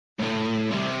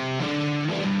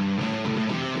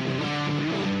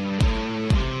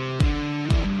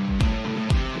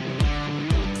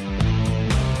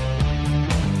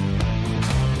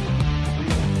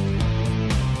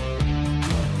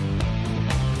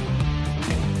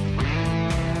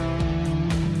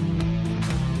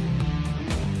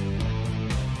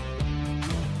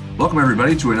Welcome,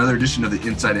 everybody, to another edition of the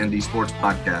Inside ND Sports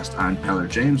Podcast. I'm Tyler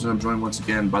James, and I'm joined once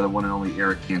again by the one and only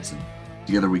Eric Hansen.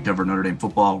 Together, we cover Notre Dame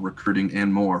football, recruiting,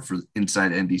 and more for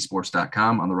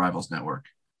InsideNDSports.com on the Rivals Network.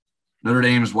 Notre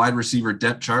Dame's wide receiver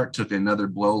depth chart took another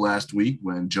blow last week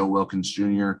when Joe Wilkins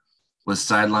Jr. was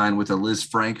sidelined with a Liz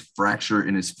Frank fracture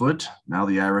in his foot. Now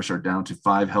the Irish are down to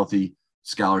 5 healthy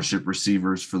scholarship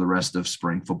receivers for the rest of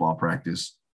spring football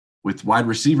practice. With wide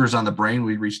receivers on the brain,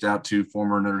 we reached out to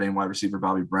former Notre Dame wide receiver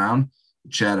Bobby Brown to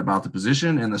chat about the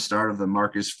position and the start of the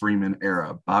Marcus Freeman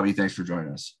era. Bobby, thanks for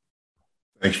joining us.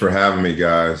 Thanks for having me,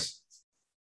 guys.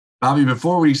 Bobby,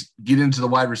 before we get into the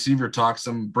wide receiver talk,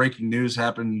 some breaking news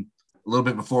happened a little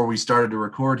bit before we started to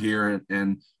record here,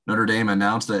 and Notre Dame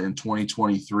announced that in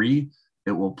 2023,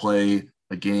 it will play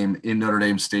a game in Notre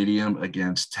Dame Stadium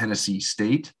against Tennessee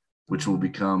State, which will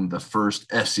become the first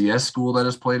FCS school that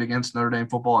has played against Notre Dame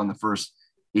football and the first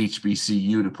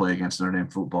HBCU to play against Notre Dame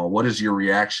football. What is your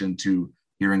reaction to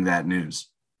hearing that news?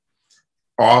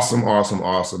 Awesome. As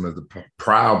a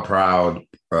proud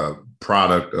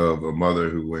product of a mother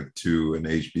who went to an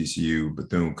HBCU,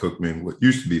 Bethune-Cookman, what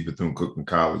used to be Bethune-Cookman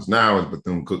College, now is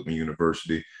Bethune-Cookman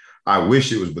University. I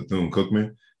wish it was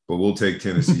Bethune-Cookman, but we'll take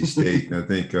Tennessee State. And I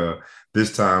think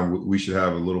this time we should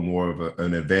have a little more of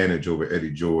an advantage over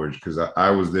Eddie George, because I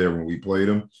was there when we played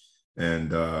him,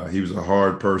 and he was a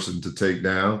hard person to take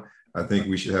down. I think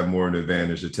we should have more of an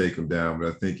advantage to take him down, but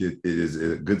I think it is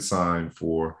a good sign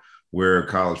for where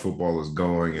college football is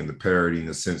going and the parity, in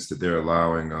the sense that they're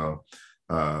allowing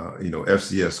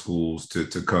FCS schools to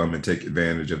come and take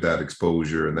advantage of that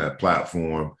exposure and that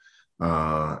platform.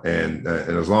 And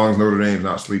as long as Notre Dame's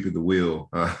not sleeping the wheel,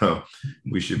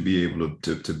 we should be able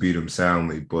to beat them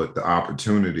soundly. But the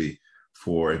opportunity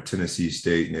for Tennessee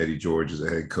State and Eddie George as a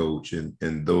head coach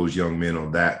and those young men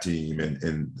on that team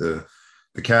and the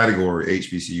category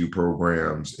HBCU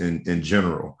programs in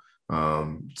general,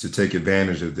 to take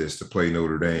advantage of this, to play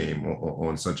Notre Dame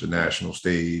on such a national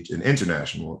stage and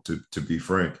international, to be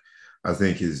frank, I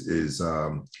think is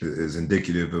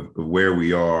indicative of where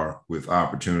we are with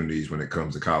opportunities when it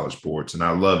comes to college sports, and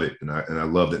I love it, and I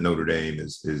love that Notre Dame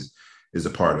is a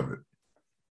part of it.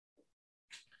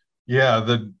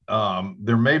 Yeah,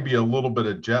 there may be a little bit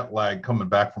of jet lag coming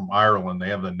back from Ireland. They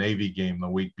have the Navy game the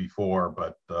week before,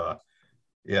 but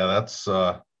that's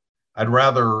I'd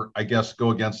rather, I guess,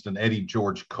 go against an Eddie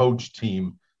George coach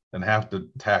team than have to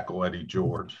tackle Eddie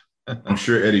George. I'm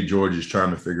sure Eddie George is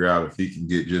trying to figure out if he can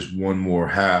get just one more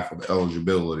half of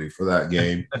eligibility for that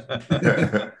game.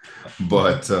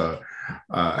 But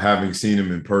having seen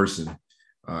him in person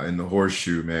in the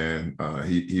horseshoe, man,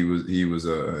 he was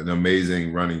an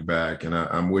amazing running back, and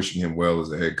I'm wishing him well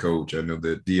as a head coach. I know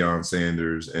that Deion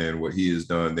Sanders and what he has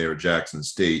done there at Jackson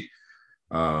State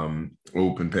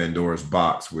open Pandora's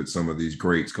box with some of these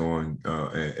greats going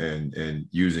and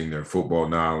using their football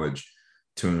knowledge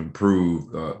to improve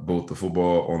both the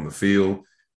football on the field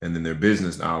and then their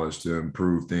business knowledge to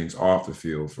improve things off the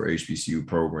field for HBCU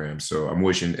programs. So I'm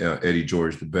wishing Eddie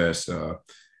George the best.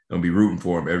 I'll be rooting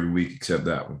for him every week except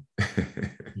that one.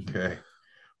 Okay.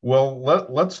 Well,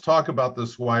 let's talk about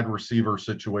this wide receiver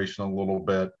situation a little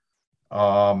bit.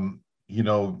 Notre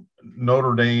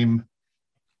Dame,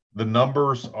 the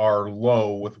numbers are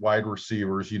low with wide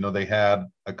receivers. They had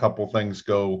a couple things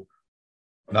go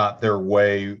not their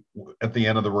way. At the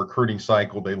end of the recruiting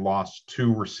cycle, they lost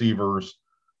 2 receivers,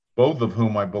 both of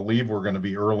whom I believe were going to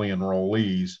be early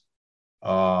enrollees.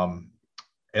 And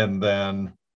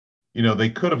then, they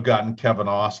could have gotten Kevin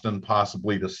Austin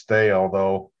possibly to stay,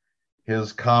 although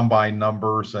his combine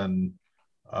numbers and,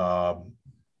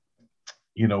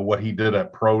 what he did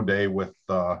at Pro Day with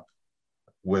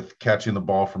catching the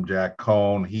ball from Jack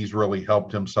Cohn, he's really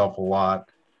helped himself a lot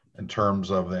in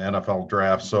terms of the NFL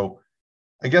draft. So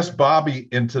I guess, Bobby,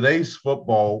 in today's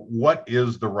football, what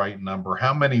is the right number?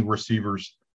 How many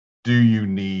receivers do you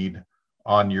need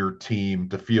on your team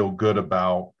to feel good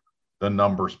about the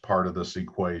numbers part of this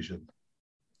equation?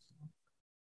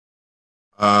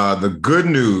 The good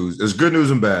news, there's good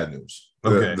news and bad news.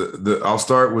 Okay. I'll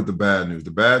start with the bad news. The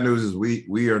bad news is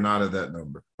we are not at that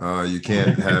number. You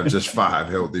can't have just 5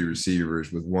 healthy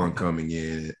receivers with one coming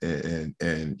in and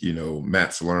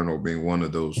Matt Salerno being one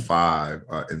of those 5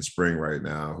 in spring right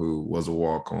now, who was a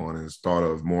walk-on and is thought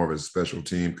of more of as a special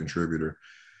team contributor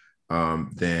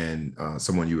than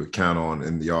someone you would count on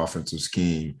in the offensive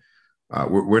scheme.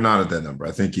 We're not at that number.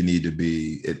 I think you need to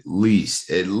be at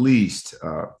least 8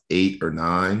 or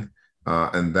 9.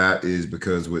 And that is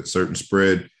because with certain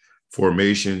spread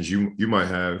formations, you might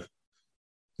have,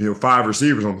 5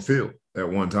 receivers on the field at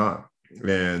one time.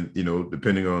 And,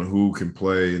 depending on who can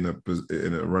play in a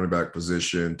running back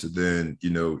position to then,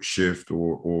 shift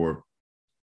or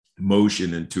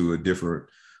motion into a different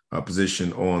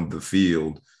position on the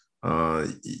field,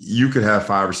 you could have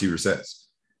 5 receiver sets.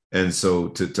 And so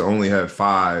to only have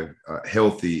 5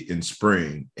 healthy in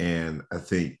spring, and I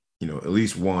think, at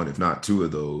least 1, if not 2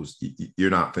 of those, you're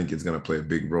not thinking it's going to play a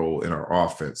big role in our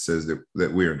offense, says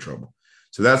that we're in trouble.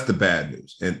 So that's the bad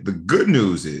news. And the good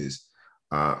news is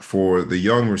for the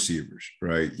young receivers,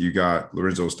 right? You got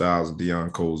Lorenzo Styles and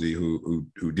Deion Colzie who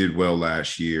did well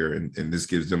last year, and this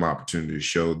gives them opportunity to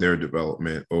show their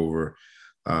development over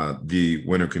the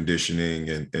winter conditioning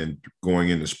and going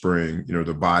into spring. Their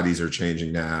bodies are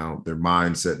changing now, their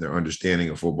mindset and their understanding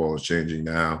of football is changing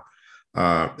now.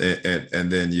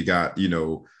 And then you got,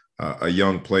 a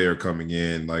young player coming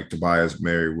in like Tobias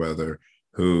Merriweather,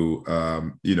 who,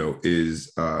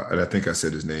 is, and I think I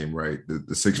said his name right, the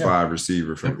 6'5"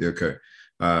 receiver from, okay.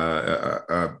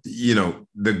 The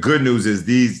good news is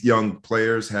these young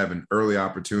players have an early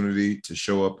opportunity to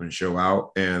show up and show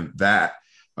out. And that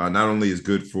not only is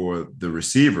good for the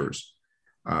receivers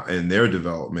and their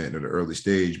development at an early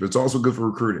stage, but it's also good for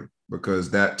recruiting, because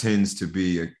that tends to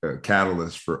be a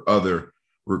catalyst for other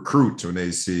recruits when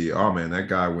they see, oh man, that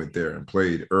guy went there and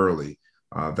played early.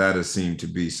 That has seemed to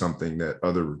be something that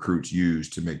other recruits use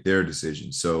to make their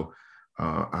decisions. So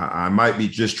I might be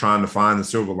just trying to find the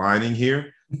silver lining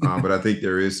here, but I think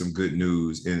there is some good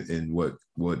news in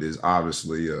what is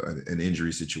obviously an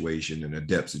injury situation and a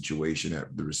depth situation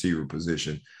at the receiver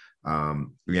position.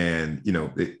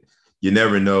 You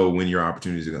never know when your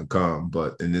opportunities are going to come,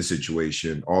 but in this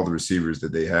situation, all the receivers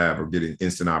that they have are getting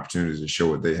instant opportunities to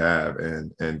show what they have,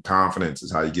 and confidence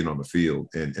is how you get on the field,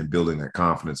 and building that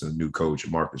confidence in a new coach,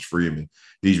 Marcus Freeman.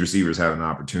 These receivers have an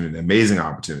opportunity, an amazing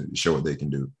opportunity to show what they can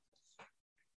do.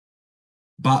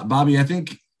 Bobby, I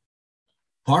think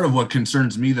part of what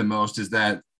concerns me the most is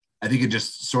that I think it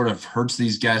just sort of hurts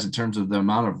these guys in terms of the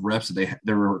amount of reps that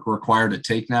they're required to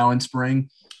take now in spring.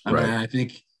 I mean, I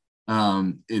think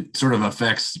it sort of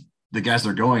affects the guys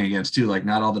they're going against too. Like,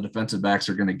 not all the defensive backs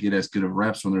are going to get as good of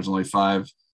reps when there's only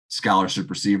 5 scholarship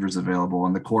receivers available,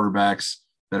 and the quarterbacks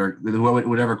that are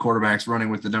whatever quarterbacks running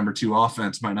with the number 2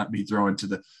 offense might not be throwing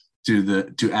to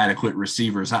adequate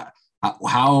receivers.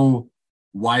 How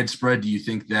widespread do you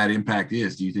think that impact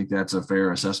is? Do you think that's a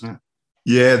fair assessment?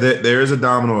 Yeah, there is a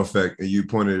domino effect, and you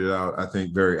pointed it out, I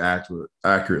think, very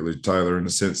accurately, Tyler, in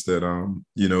the sense that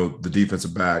the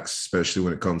defensive backs, especially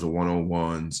when it comes to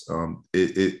one-on-ones,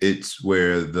 it's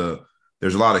where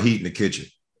there's a lot of heat in the kitchen.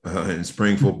 In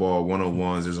spring football,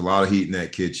 one-on-ones, there's a lot of heat in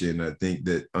that kitchen. I think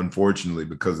that, unfortunately,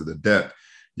 because of the depth,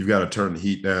 you've got to turn the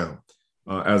heat down.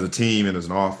 As a team and as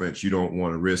an offense, you don't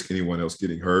want to risk anyone else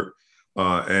getting hurt.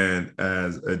 And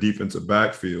as a defensive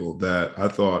backfield that I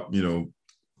thought,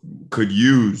 could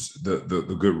use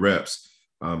the good reps.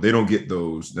 They don't get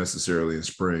those necessarily in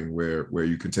spring where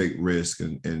you can take risk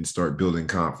and start building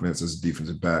confidence as a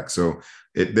defensive back. So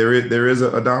there is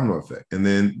a domino effect. And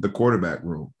then the quarterback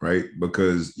room, right?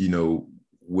 Because,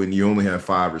 when you only have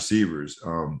 5 receivers,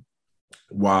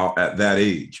 while at that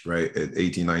age, right, at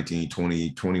 18, 19,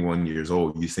 20, 21 years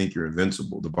old, you think you're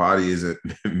invincible. The body isn't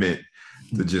meant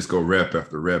to just go rep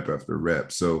after rep after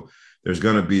rep. So there's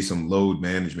going to be some load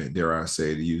management, dare I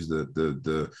say, to use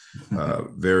the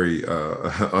very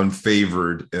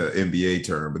unfavored NBA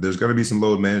term, but there's going to be some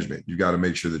load management. You got to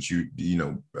make sure that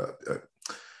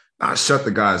not shut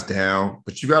the guys down,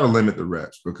 but you got to limit the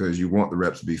reps, because you want the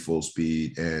reps to be full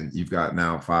speed, and you've got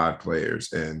now 5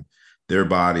 players, and their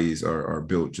bodies are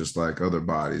built just like other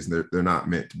bodies. They're not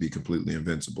meant to be completely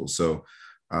invincible. So,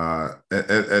 but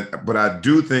I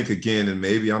do think, again, and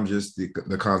maybe I'm just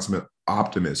the consummate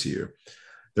optimist here,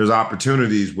 there's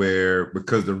opportunities where,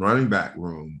 because the running back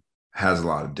room has a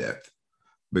lot of depth,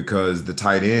 because the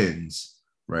tight ends,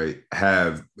 right,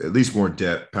 have at least more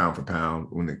depth pound for pound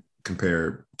when they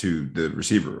compare to the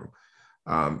receiver room.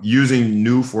 Using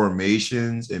new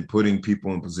formations and putting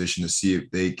people in position to see if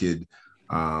they could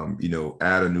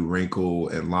add a new wrinkle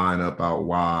and line up out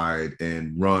wide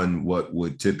and run what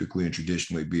would typically and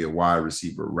traditionally be a wide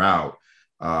receiver route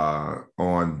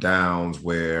on downs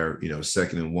where,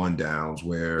 2nd and 1 downs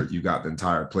where you got the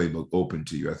entire playbook open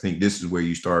to you. I think this is where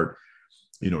you start,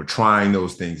 trying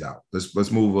those things out.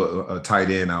 Let's move a tight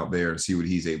end out there and see what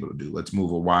he's able to do. Let's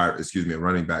move a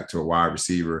running back to a wide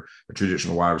receiver, a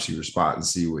traditional wide receiver spot, and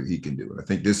see what he can do. And I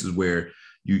think this is where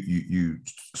you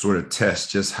sort of test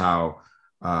just how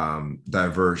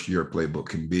diverse your playbook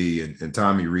can be. And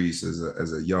Tommy Rees,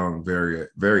 as a young, very,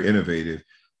 very innovative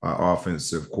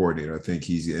offensive coordinator. I think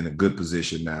he's in a good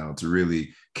position now to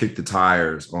really kick the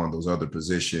tires on those other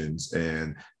positions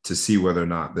and to see whether or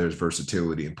not there's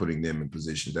versatility in putting them in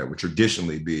positions that would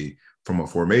traditionally be, from a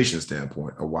formation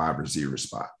standpoint, a wide receiver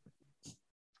spot.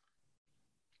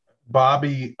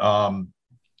 Bobby,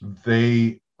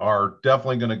 they are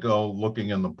definitely going to go looking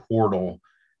in the portal,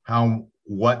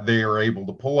 what they are able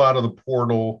to pull out of the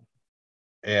portal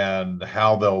and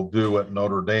how they'll do at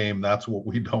Notre Dame. That's what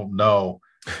we don't know.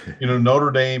 Notre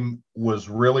Dame was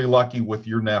really lucky with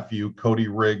your nephew, Cody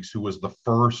Riggs, who was the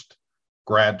first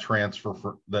grad transfer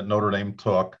that Notre Dame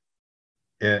took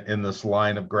in this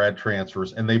line of grad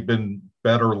transfers. And they've been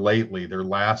better lately. Their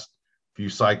last few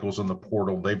cycles in the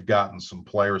portal, they've gotten some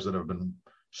players that have been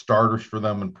starters for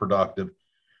them and productive.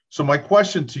 So my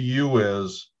question to you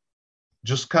is,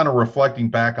 just kind of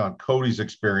reflecting back on Cody's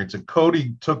experience, and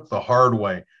Cody took the hard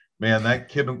way. Man, that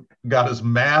kid got his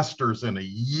master's in a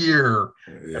year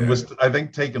and was, I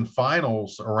think, taking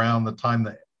finals around the time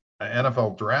the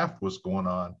NFL draft was going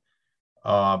on.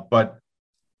 But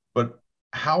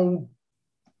how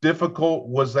difficult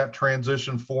was that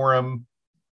transition for him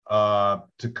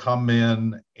to come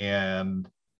in and,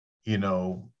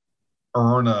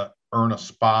 earn a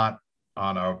spot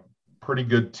on a pretty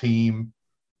good team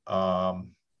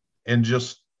and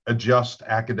just adjust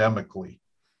academically?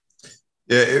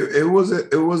 Yeah, it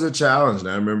was a challenge. And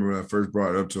I remember when I first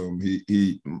brought it up to him,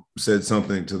 he said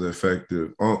something to the effect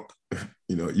of, "Oh,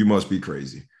 you must be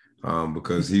crazy,"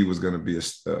 because he was going to be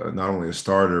not only a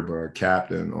starter but a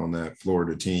captain on that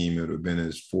Florida team. It would have been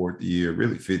his fourth year,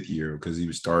 really fifth year, because he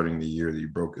was starting the year that he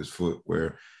broke his foot,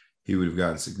 where he would have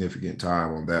gotten significant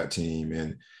time on that team.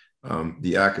 And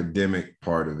the academic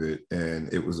part of it,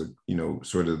 and it was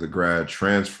sort of the grad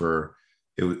transfer.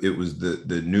 It was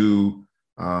the new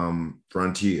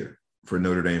frontier for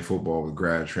Notre Dame football with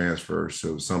grad transfer.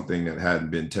 So something that hadn't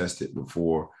been tested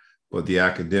before, but the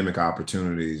academic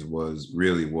opportunities was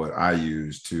really what I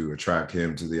used to attract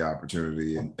him to the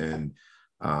opportunity. And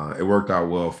it worked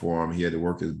out well for him. He had to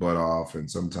work his butt off, and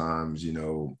sometimes,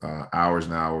 hours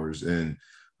and hours in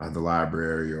the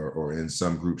library or in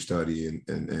some group study.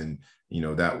 And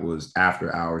that was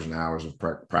after hours and hours of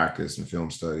practice and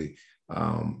film study.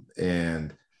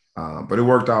 But it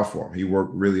worked out for him. He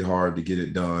worked really hard to get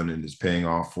it done, and it's paying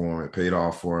off for him. It paid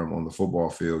off for him on the football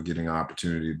field, getting an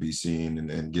opportunity to be seen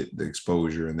and get the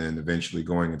exposure, and then eventually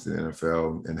going into the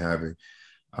NFL and having,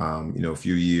 a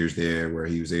few years there where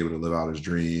he was able to live out his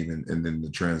dream. And then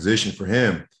the transition for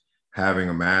him, having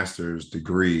a master's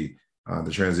degree,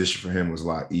 the transition for him was a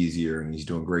lot easier, and he's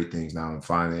doing great things now in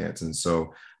finance. And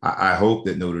so I hope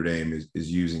that Notre Dame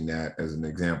is using that as an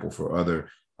example for other,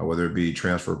 whether it be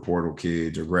transfer portal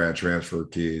kids or grad transfer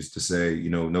kids, to say,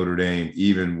 Notre Dame,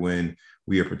 even when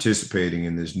we are participating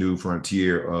in this new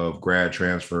frontier of grad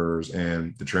transfers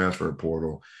and the transfer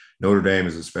portal, Notre Dame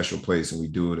is a special place, and we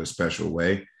do it a special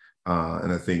way.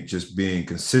 And I think just being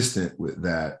consistent with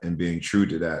that and being true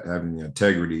to that, having the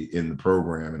integrity in the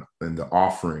program and the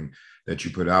offering that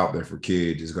you put out there for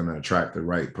kids is going to attract the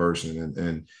right person.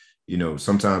 And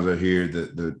sometimes I hear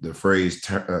the phrase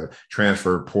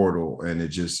transfer portal, and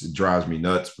it drives me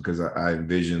nuts, because I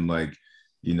envision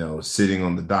sitting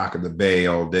on the dock of the bay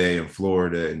all day in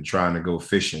Florida and trying to go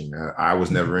fishing. I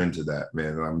was never into that,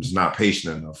 man. I'm just not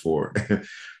patient enough for it.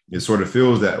 It sort of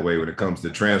feels that way when it comes to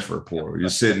transfer portal. You're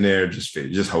sitting there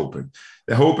just hoping.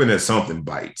 They're hoping that something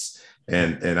bites.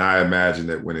 And I imagine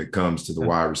that when it comes to the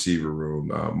wide receiver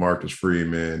room, Marcus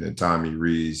Freeman and Tommy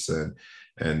Rees and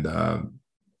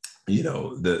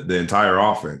the entire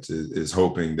offense is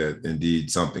hoping that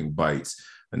indeed something bites.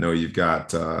 I know you've got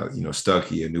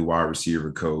Stuckey, a new wide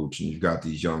receiver coach, and you've got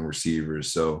these young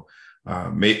receivers. So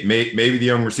maybe the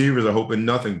young receivers are hoping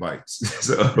nothing bites.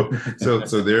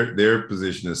 so their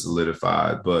position is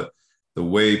solidified. But the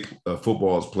way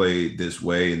football is played this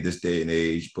way in this day and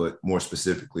age, but more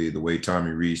specifically the way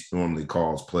Tommy Rees normally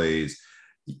calls plays,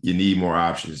 you need more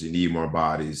options, you need more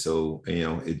bodies. So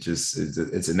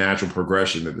it's a natural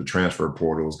progression that the transfer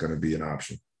portal is going to be an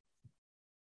option.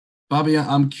 Bobby,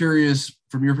 I'm curious,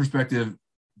 from your perspective,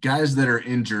 guys that are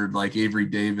injured like Avery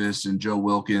Davis and Joe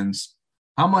Wilkins,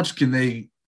 how much can they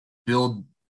build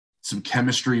some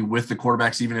chemistry with the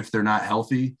quarterbacks even if they're not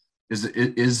healthy?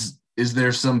 Is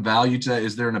there some value to that?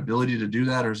 Is there an ability to do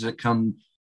that, or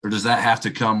does that have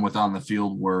to come with on the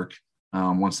field work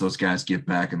once those guys get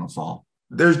back in the fall?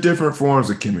 There's different forms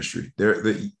of chemistry.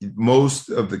 Most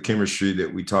of the chemistry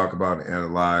that we talk about and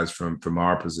analyze from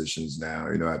our positions now,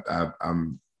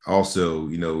 I'm also,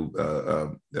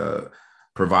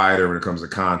 provider when it comes to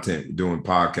content, doing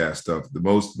podcast stuff. The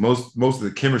most of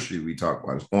the chemistry we talk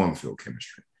about is on the field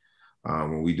chemistry.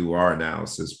 when we do our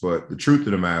analysis. But the truth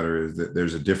of the matter is that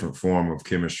there's a different form of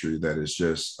chemistry that is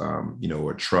just,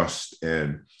 a trust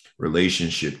and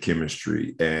relationship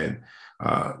chemistry. And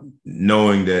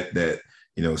knowing that,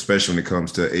 especially when it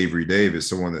comes to Avery Davis,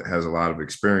 someone that has a lot of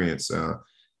experience,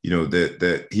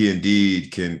 that he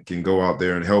indeed can go out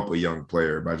there and help a young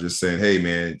player by just saying, hey,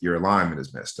 man, your alignment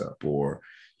is messed up, or,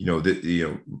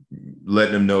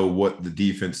 letting them know what the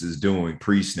defense is doing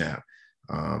pre-snap.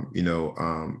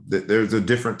 There's a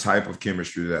different type of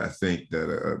chemistry that I think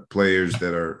that players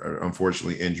that are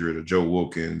unfortunately injured, a Joe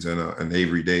Wilkins and an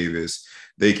Avery Davis,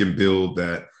 they can build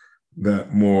that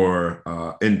more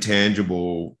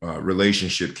intangible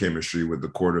relationship chemistry with the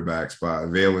quarterbacks by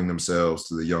availing themselves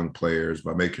to the young players,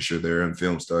 by making sure they're in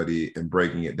film study and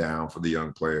breaking it down for the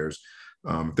young players.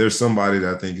 If there's somebody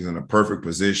that I think is in a perfect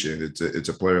position, it's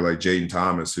a player like Jaden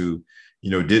Thomas who,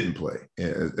 didn't play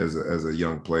as a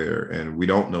young player and we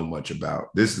don't know much about.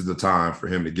 This is the time for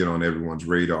him to get on everyone's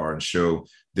radar and show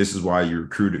this is why you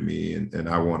recruited me and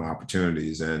I want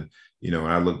opportunities. And, when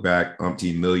I look back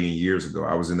umpteen million years ago,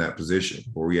 I was in that position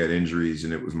where we had injuries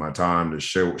and it was my time to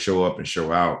show up and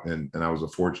show out. And I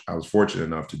was fortunate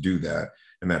enough to do that.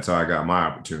 And that's how I got my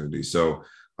opportunity. So,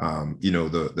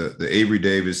 the Avery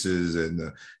Davises and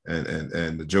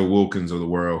the Joe Wilkins of the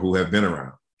world who have been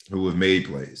around, who have made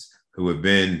plays, who have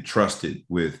been trusted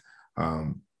with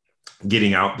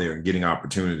getting out there and getting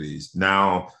opportunities.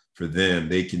 Now for them,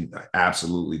 they can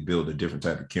absolutely build a different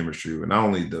type of chemistry with not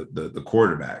only the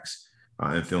quarterbacks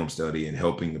in film study and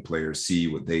helping the players see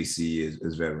what they see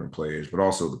as veteran players, but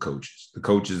also the coaches. The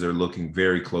coaches are looking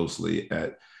very closely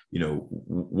at,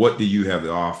 what do you have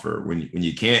to offer when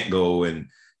you can't go and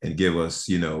give us,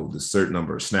 the certain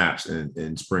number of snaps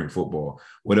in spring football.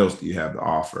 What else do you have to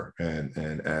offer?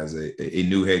 And as a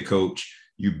new head coach,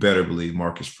 you better believe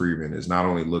Marcus Freeman is not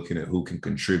only looking at who can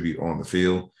contribute on the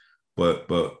field, but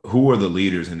who are the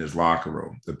leaders in his locker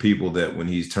room, the people that when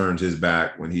he's turned his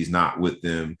back, when he's not with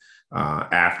them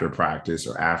after practice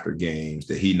or after games,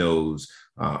 that he knows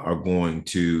are going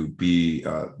to be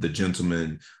the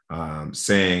gentleman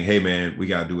saying, hey, man, we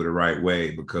got to do it the right way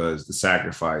because the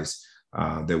sacrifice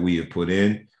that we have put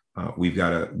in, we've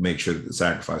got to make sure that the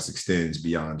sacrifice extends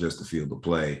beyond just the field of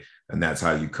play. And that's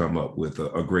how you come up with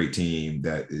a great team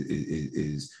that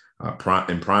is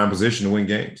in prime position to win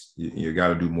games. You got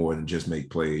to do more than just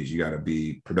make plays. You got to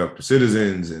be productive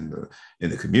citizens in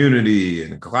the community,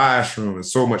 in the classroom.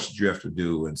 There's so much that you have to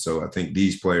do. And so I think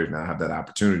these players now have that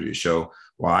opportunity to show,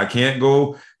 well, I can't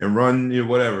go and run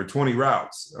 20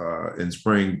 routes in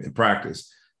spring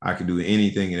practice. I can do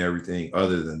anything and everything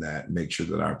other than that and make sure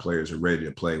that our players are ready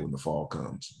to play when the fall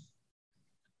comes.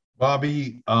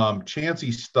 Bobby,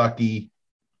 Chancey Stuckey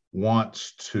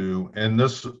wants to, and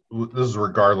this is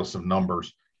regardless of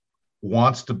numbers,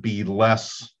 wants to be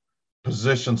less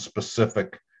position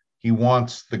specific. He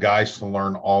wants the guys to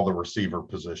learn all the receiver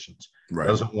positions. Right.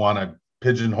 Doesn't want to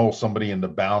pigeonhole somebody into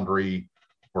boundary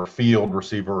or field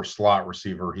receiver or slot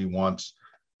receiver. He wants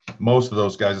most of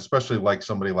those guys, especially like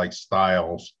somebody like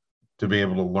Styles, to be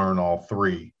able to learn all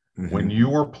three. Mm-hmm. When you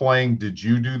were playing, did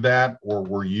you do that, or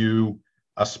were you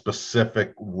a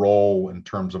specific role in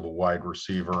terms of a wide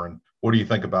receiver? And what do you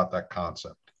think about that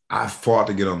concept? I fought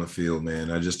to get on the field,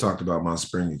 man. I just talked about my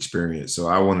spring experience. So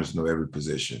I wanted to know every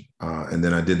position. And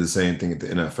then I did the same thing at the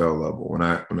NFL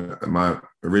level.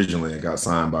 Originally I got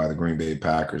signed by the Green Bay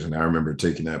Packers, and I remember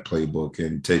taking that playbook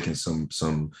and taking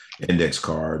some index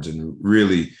cards and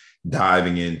really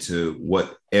diving into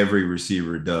what every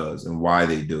receiver does and why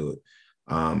they do it.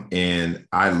 And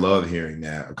I love hearing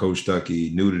that. Coach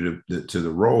Stuckey new to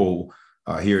the role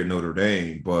here at Notre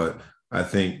Dame, but I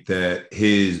think that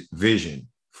his vision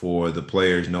for the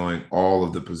players knowing all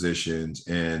of the positions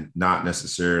and not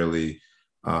necessarily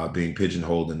being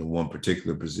pigeonholed into one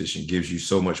particular position gives you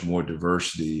so much more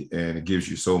diversity, and it gives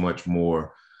you so much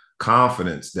more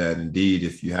confidence that indeed,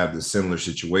 if you have the similar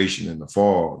situation in the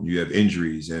fall, you have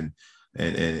injuries and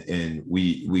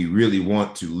we really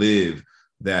want to live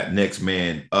that next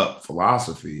man up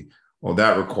philosophy. Well,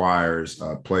 that requires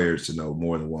players to know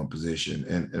more than one position.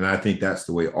 And I think that's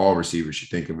the way all receivers should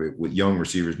think of it. With young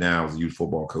receivers now, as a youth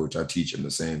football coach, I teach them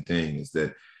the same thing, is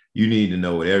that you need to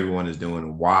know what everyone is doing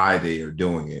and why they are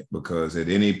doing it. Because at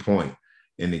any point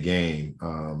in the game,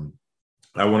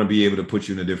 I want to be able to put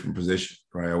you in a different position,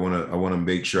 right? I want to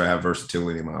make sure I have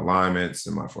versatility in my alignments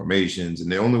and my formations.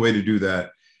 And the only way to do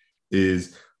that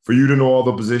is for you to know all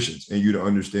the positions and you to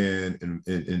understand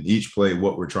in each play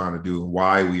what we're trying to do and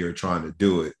why we are trying to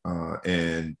do it.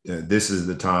 And this is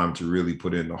the time to really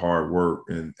put in the hard work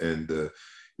and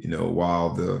while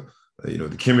the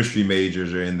the chemistry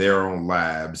majors are in their own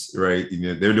labs, right?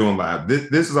 They're doing lab.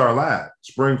 This is our lab.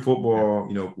 Spring football,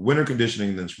 winter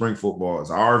conditioning, then spring football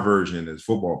is our version as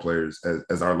football players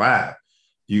as our lab.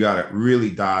 You got to really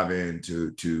dive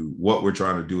into what we're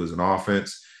trying to do as an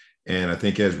offense. And I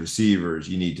think as receivers,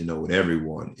 you need to know what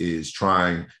everyone is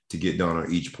trying to get done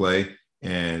on each play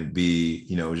and be,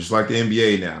 just like the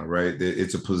NBA now, right?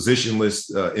 It's a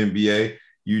positionless NBA.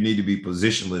 You need to be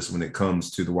positionless when it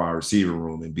comes to the wide receiver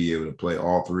room and be able to play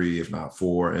all three, if not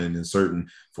four, and in certain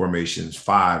formations,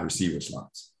 5 receiver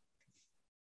slots.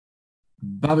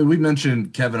 Bobby, we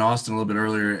mentioned Kevin Austin a little bit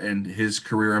earlier and his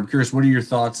career. I'm curious, what are your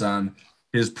thoughts on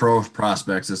his pro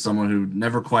prospects as someone who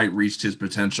never quite reached his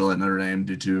potential at Notre Dame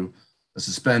due to a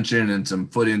suspension and some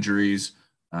foot injuries,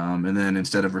 and then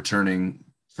instead of returning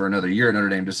for another year at Notre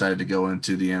Dame, decided to go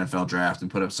into the NFL draft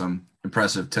and put up some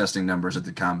impressive testing numbers at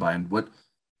the combine. What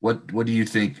do you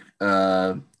think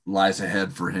lies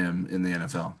ahead for him in the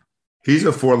NFL? He's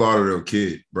a Fort Lauderdale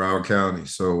kid, Broward County.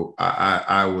 So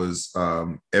I was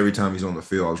every time he's on the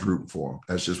field, I was rooting for him.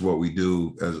 That's just what we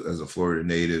do as a Florida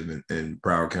native and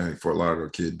Broward County, Fort Lauderdale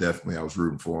kid. Definitely, I was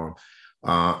rooting for him.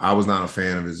 I was not a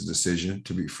fan of his decision,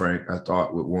 to be frank. I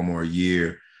thought with one more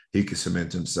year, he could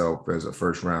cement himself as a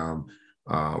first-round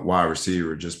wide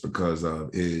receiver just because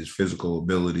of his physical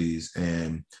abilities.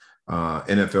 And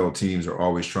NFL teams are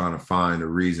always trying to find a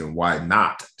reason why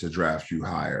not to draft you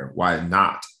higher, why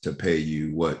not to pay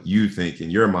you what you think in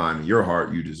your mind and your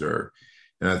heart you deserve.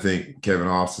 And I think Kevin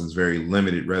Austin's very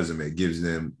limited resume gives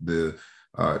them the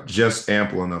just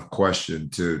ample enough question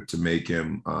to make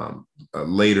him a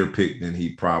later pick than he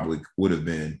probably would have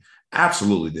been.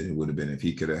 Absolutely than he would have been if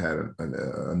he could have had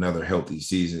another healthy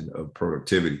season of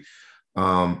productivity.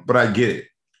 But I get it,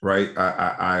 right?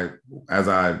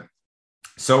 I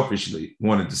selfishly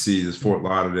wanted to see this Fort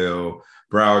Lauderdale,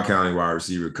 Broward County wide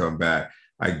receiver come back.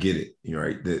 I get it,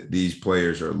 right? These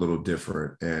players are a little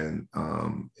different, and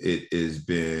it has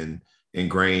been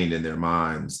ingrained in their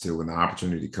minds to when the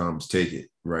opportunity comes, take it,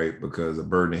 right? Because a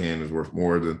bird in the hand is worth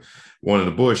more than one in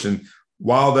the bush. And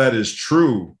while that is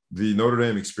true, the Notre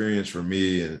Dame experience for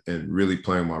me and really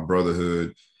playing my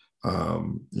brotherhood,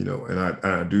 and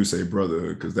I do say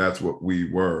brotherhood because that's what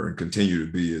we were and continue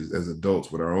to be as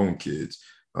adults with our own kids.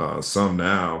 Some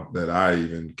now that I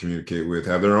even communicate with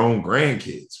have their own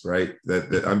grandkids, right?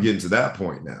 That I'm getting to that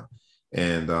point now.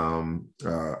 And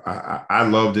I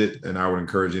loved it. And I would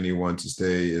encourage anyone to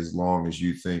stay as long as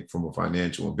you think from a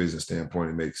financial and business standpoint,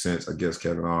 it makes sense. I guess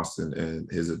Kevin Austin and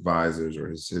his advisors or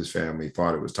his family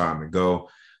thought it was time to go.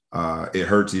 It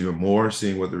hurts even more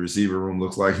seeing what the receiver room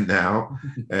looks like now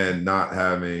and not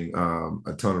having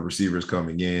a ton of receivers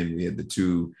coming in. We had the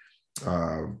 2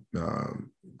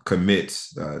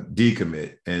 commits,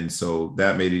 decommit. And so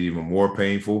that made it even more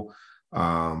painful.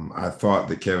 I thought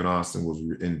that Kevin Austin was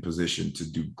in position to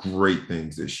do great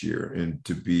things this year and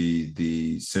to be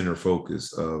the center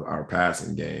focus of our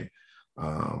passing game.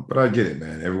 But I get it,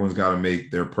 man. Everyone's got to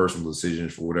make their personal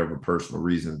decisions for whatever personal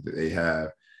reasons that they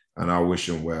have. And I wish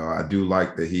him well. I do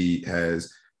like that he has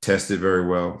tested very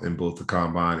well in both the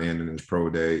combine and in his pro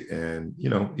day. And,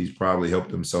 he's probably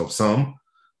helped himself some,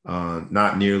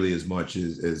 not nearly as much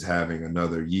as having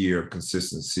another year of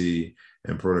consistency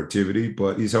and productivity,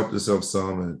 but he's helped himself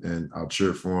some. And I'll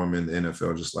cheer for him in the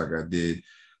NFL just like I did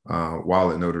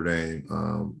while at Notre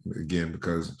Dame, again,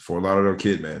 because for a lot of their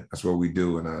kid, man, that's what we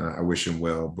do. And I wish him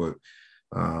well. But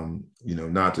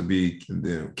not to be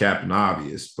Captain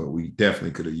Obvious, but we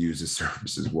definitely could have used his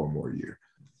services one more year.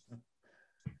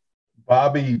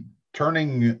 Bobby,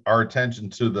 turning our attention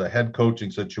to the head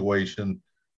coaching situation,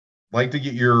 I'd like to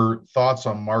get your thoughts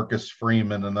on Marcus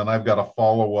Freeman, and then I've got a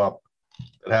follow-up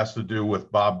that has to do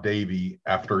with Bob Davie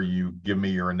after you give me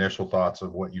your initial thoughts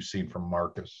of what you've seen from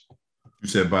Marcus. You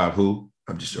said Bob who?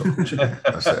 I'm just joking.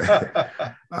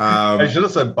 I should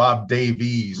have said Bob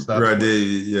Davies. Right,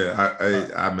 yeah.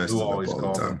 I messed it up all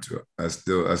the time too. I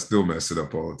still mess it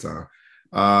up all the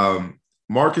time.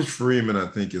 Marcus Freeman, I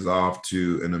think, is off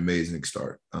to an amazing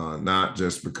start. Not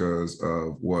just because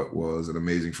of what was an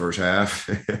amazing first half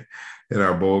in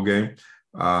our bowl game,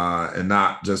 and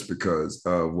not just because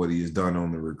of what he has done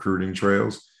on the recruiting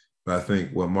trails. But I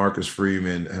think what Marcus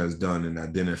Freeman has done in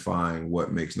identifying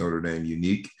what makes Notre Dame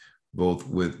unique, both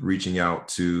with reaching out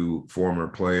to former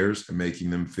players and making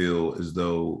them feel as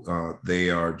though they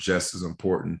are just as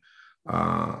important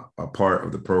a part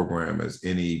of the program as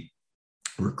any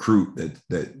recruit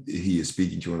that he is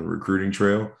speaking to on the recruiting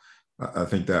trail. I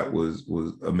think that was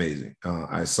amazing.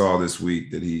 I saw this week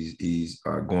that he's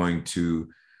going to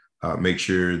make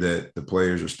sure that the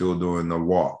players are still doing the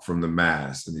walk from the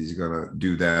mass, and he's going to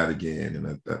do that again.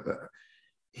 And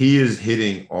he is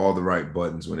hitting all the right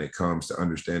buttons when it comes to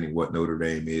understanding what Notre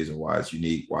Dame is and why it's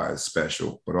unique, why it's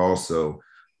special, but also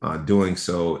doing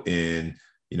so in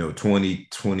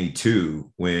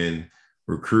 2022 when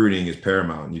recruiting is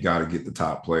paramount and you got to get the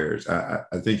top players. I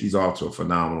think he's off to a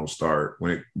phenomenal start.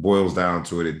 When it boils down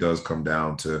to it, it does come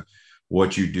down to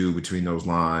what you do between those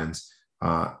lines,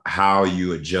 how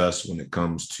you adjust when it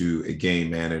comes to a game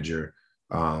manager,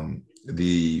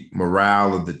 the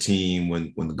morale of the team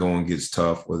when the going gets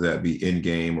tough, whether that be in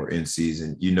game or in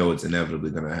season, it's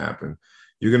inevitably going to happen.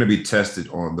 You're going to be tested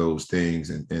on those things,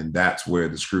 and that's where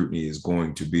the scrutiny is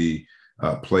going to be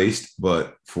placed.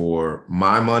 But for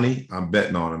my money, I'm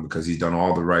betting on him because he's done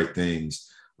all the right things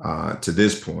to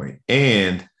this point.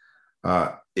 And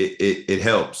it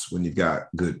helps when you've got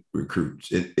good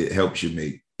recruits. It helps you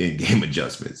make in-game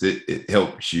adjustments. It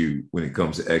helps you when it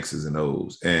comes to X's and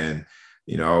O's. And,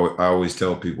 I always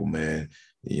tell people, man,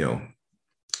 you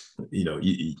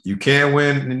can't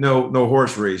win no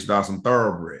horse race without some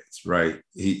thoroughbreds, right?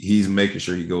 He's making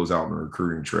sure he goes out on the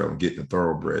recruiting trail and getting the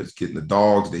thoroughbreds, getting the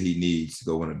dogs that he needs to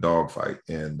go win a dog fight.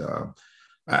 And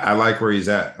I like where he's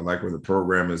at. I like where the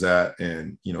program is at.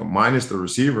 And, minus the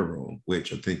receiver room,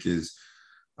 which I think is,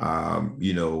 a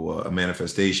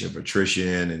manifestation of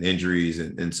attrition and injuries.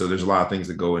 And so there's a lot of things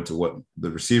that go into what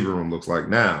the receiver room looks like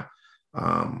now.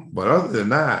 But other than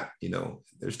that,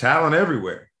 there's talent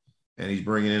everywhere and he's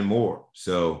bringing in more.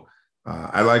 So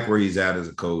I like where he's at as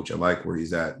a coach. I like where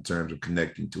he's at in terms of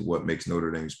connecting to what makes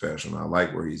Notre Dame special. And I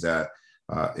like where he's at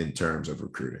in terms of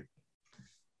recruiting.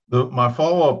 My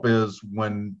follow-up is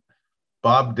when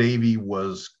Bob Davie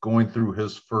was going through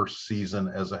his first season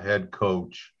as a head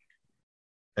coach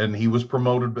and he was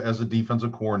promoted as a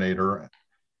defensive coordinator,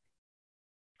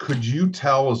 could you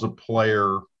tell as a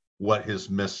player what his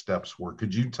missteps were?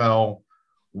 Could you tell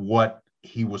what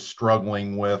he was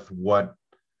struggling with, what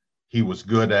he was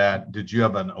good at? Did you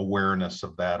have an awareness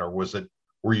of that, or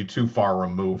were you too far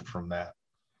removed from that?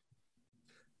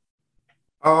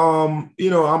 I'm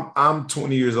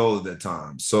 20 years old at that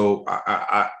time. So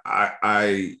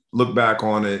I look back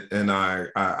on it and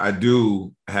I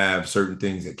do have certain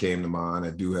things that came to mind.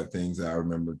 I do have things that I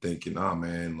remember thinking, oh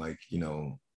man,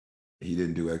 he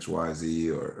didn't do X, Y, Z,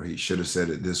 or he should have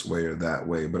said it this way or that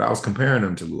way. But I was comparing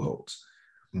him to Lou Holtz.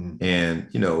 Mm-hmm. And,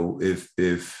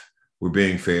 if we're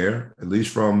being fair, at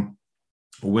least from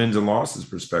wins and losses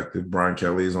perspective, Brian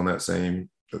Kelly is on that same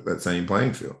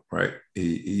playing field, right?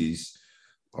 He's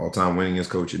all-time winningest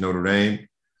coach at Notre Dame.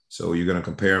 So you're going to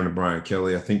compare him to Brian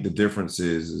Kelly. I think the difference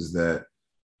is that,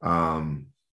 when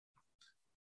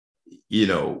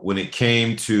it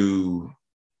came to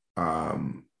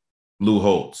Lou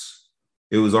Holtz,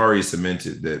 it was already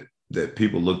cemented that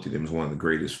people looked at him as one of the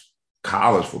greatest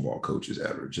college football coaches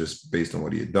ever, just based on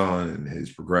what he had done and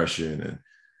his progression.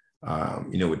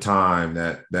 And, with time,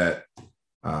 that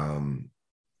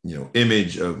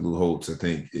image of Lou Holtz, I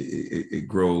think it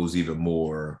grows even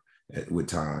more with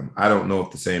time. I don't know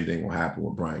if the same thing will happen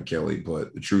with Brian Kelly,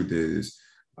 but the truth is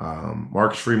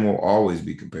Marcus Freeman will always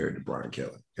be compared to Brian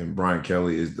Kelly. And Brian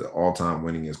Kelly is the all-time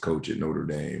winningest coach at Notre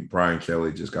Dame. Brian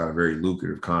Kelly just got a very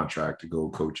lucrative contract to go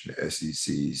coach in the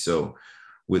SEC. So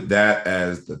with that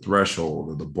as the threshold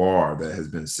or the bar that has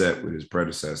been set with his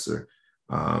predecessor,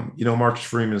 Marcus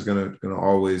Freeman is going to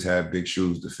always have big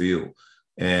shoes to fill.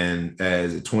 And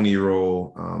as a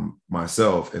 20-year-old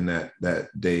myself in that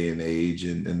day and age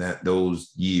and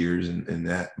those years and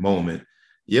that moment,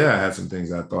 yeah, I had some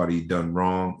things I thought he'd done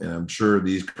wrong. And I'm sure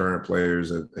these current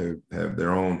players have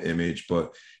their own image, but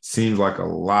it seems like a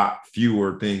lot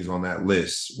fewer things on that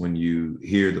list when you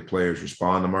hear the players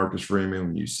respond to Marcus Freeman,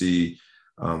 when you see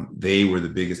they were the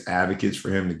biggest advocates for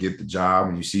him to get the job,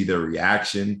 when you see their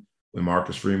reaction when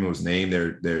Marcus Freeman was named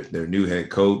their new head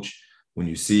coach, when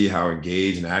you see how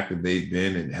engaged and active they've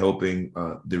been in helping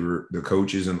the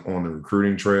coaches on the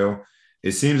recruiting trail.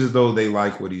 It seems as though they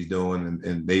like what he's doing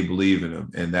and they believe in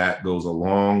him. And that goes a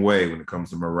long way when it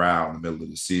comes to morale in the middle of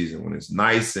the season, when it's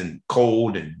nice and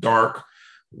cold and dark,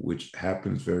 which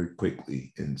happens very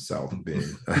quickly in South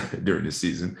Bend during the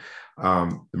season.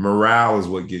 The morale is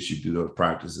what gets you through those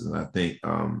practices. And I think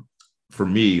for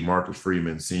me, Marcus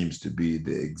Freeman seems to be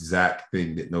the exact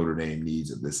thing that Notre Dame needs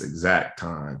at this exact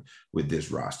time with this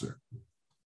roster.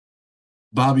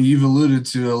 Bobby, you've alluded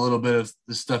to a little bit of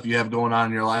the stuff you have going on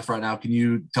in your life right now. Can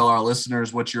you tell our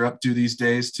listeners what you're up to these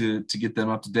days to get them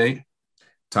up to date?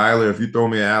 Tyler, if you throw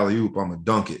me an alley-oop, I'm going to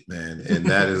dunk it, man. And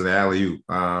that is an alley-oop.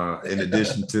 In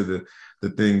addition to the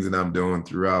things that I'm doing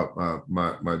throughout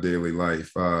my daily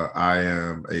life, I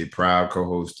am a proud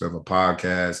co-host of a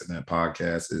podcast, and that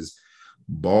podcast is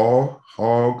Ball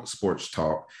Hog Sports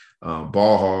Talk.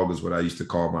 Ball hog is what I used to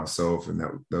call myself, and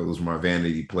those were my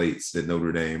vanity plates at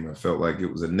Notre Dame. I felt like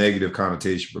it was a negative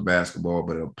connotation for basketball,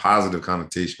 but a positive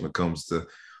connotation when it comes to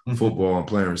football and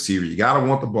playing receiver. You got to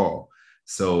want the ball.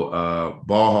 So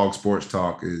Ball Hog Sports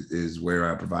Talk is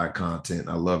where I provide content.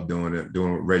 I love doing it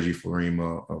with Reggie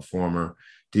Florima, a former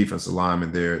defensive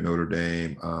lineman there at Notre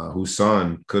Dame, whose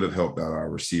son could have helped out our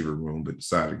receiver room, but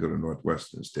decided to go to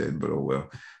Northwestern instead. But oh well,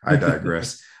 I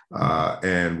digress.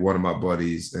 And one of my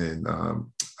buddies and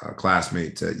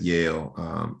classmates at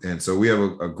Yale. And so we have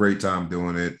a great time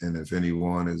doing it. And if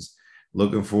anyone is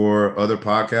looking for other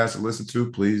podcasts to listen to,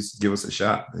 please give us a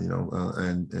shot,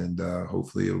 and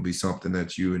hopefully it'll be something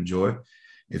that you enjoy.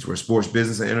 It's where sports,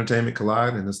 business, and entertainment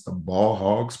collide, and it's the Ball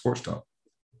Hog Sports Talk.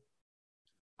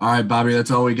 All right, Bobby,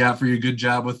 that's all we got for you. Good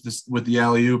job with the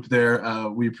alley-oop there.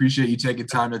 We appreciate you taking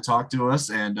time to talk to us,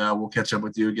 and we'll catch up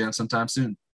with you again sometime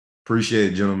soon.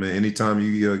 Appreciate it, gentlemen. Anytime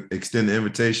you extend the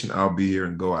invitation, I'll be here,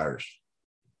 and go Irish.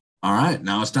 All right,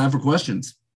 now it's time for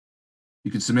questions. You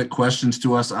can submit questions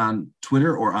to us on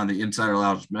Twitter or on the Insider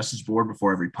Lounge message board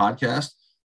before every podcast.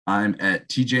 I'm at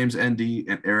TJamesND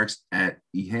and Eric's at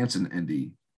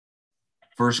eHansenND.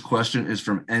 First question is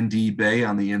from ND Bay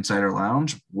on the Insider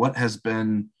Lounge. What has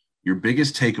been your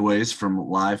biggest takeaways from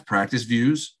live practice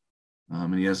views?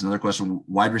 And he has another question.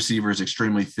 Wide receiver is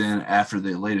extremely thin after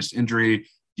the latest injury.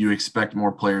 Do you expect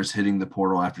more players hitting the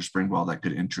portal after spring ball that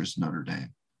could interest Notre Dame?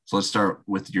 So let's start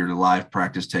with your live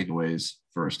practice takeaways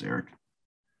first, Eric.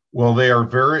 Well, they are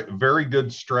very, very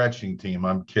good stretching team.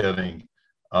 I'm kidding.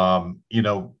 We've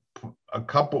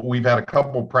had a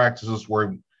couple practices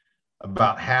where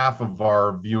about half of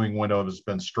our viewing window has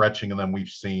been stretching, and then we've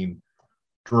seen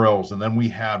drills. And then we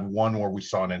had one where we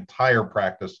saw an entire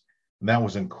practice, and that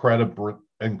was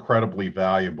incredibly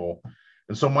valuable.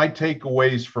 And so my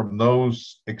takeaways from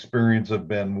those experiences have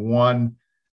been, one,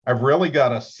 I've really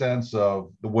got a sense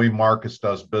of the way Marcus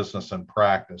does business in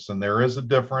practice. And there is a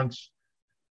difference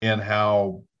in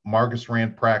how Marcus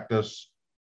ran practice,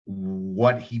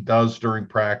 what he does during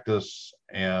practice,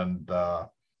 and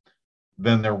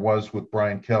than there was with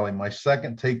Brian Kelly. My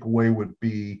second takeaway would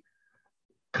be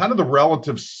kind of the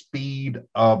relative speed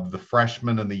of the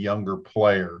freshmen and the younger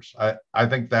players. I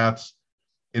think that's,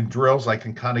 in drills, I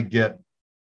can kind of get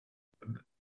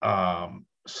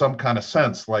some kind of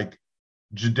sense, like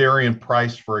Jadarian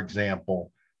Price, for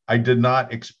example. I did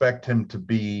not expect him to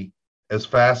be as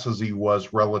fast as he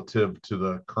was relative to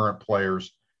the current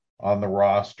players on the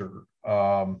roster.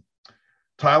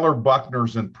 Tyler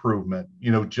Buckner's improvement,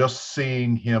 just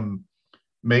seeing him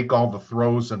make all the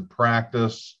throws in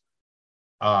practice.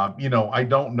 I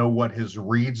don't know what his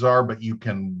reads are, but you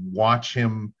can watch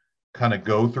him kind of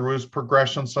go through his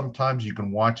progression. Sometimes you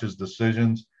can watch his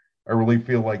decisions. I really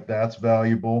feel like that's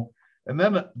valuable. And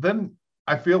then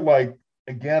I feel like,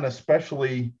 again,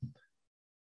 especially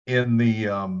in the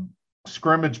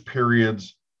scrimmage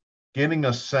periods, getting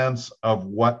a sense of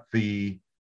what the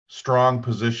strong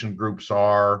position groups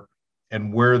are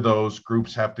and where those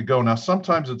groups have to go. Now,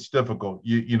 sometimes it's difficult.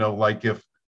 Like if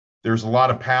there's a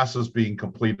lot of passes being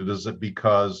completed, is it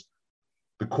because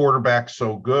the quarterback's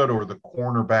so good or the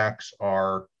cornerbacks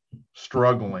are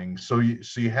struggling? So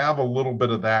you have a little bit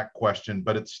of that question,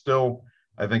 but it's still,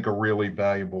 I think, a really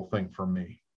valuable thing for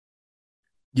me.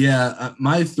 Yeah,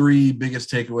 my three biggest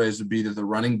takeaways would be that the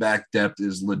running back depth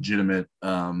is legitimate.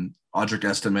 Audric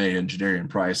Estime and Jadarian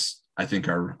Price, I think,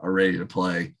 are ready to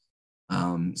play.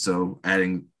 So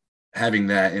having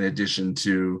that in addition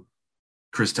to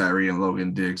Chris Tyree and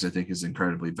Logan Diggs, I think, is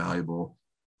incredibly valuable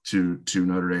to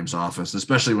Notre Dame's offense,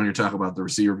 especially when you're talking about the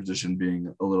receiver position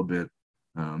being a little bit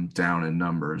down in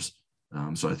numbers.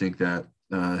 So I think that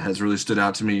has really stood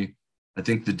out to me. I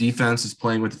think the defense is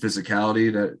playing with the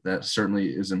physicality that certainly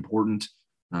is important.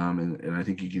 And I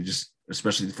think you can just,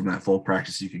 especially from that full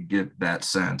practice, you can get that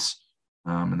sense.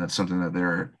 And that's something that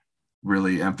they're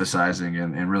really emphasizing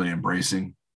and really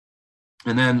embracing.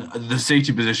 And then the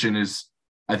safety position is,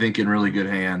 I think, in really good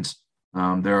hands.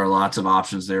 There are lots of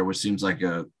options there, which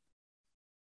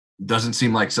doesn't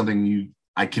seem like something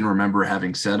I can remember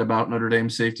having said about Notre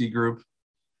Dame's safety group.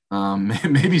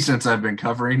 Maybe since I've been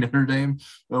covering Notre Dame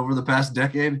over the past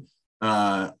decade.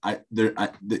 Now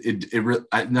there's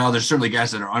certainly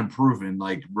guys that are unproven,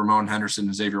 like Ramon Henderson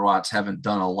and Xavier Watts haven't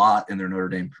done a lot in their Notre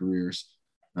Dame careers.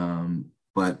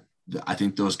 But I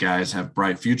think those guys have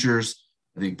bright futures.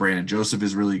 I think Brandon Joseph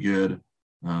is really good.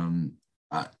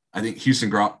 I think Houston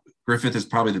Griffith is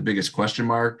probably the biggest question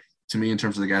mark to me in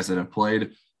terms of the guys that have played.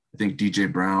 I think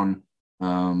DJ Brown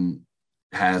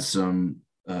has some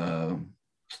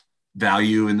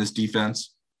value in this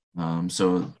defense.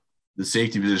 So the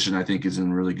safety position, I think, is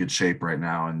in really good shape right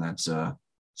now. And that's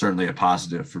certainly a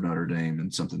positive for Notre Dame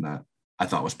and something that I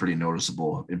thought was pretty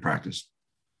noticeable in practice.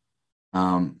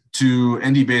 To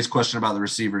ND Bay's question about the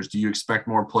receivers, do you expect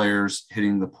more players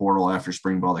hitting the portal after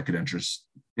spring ball that could interest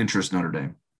Notre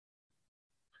Dame?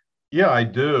 Yeah, I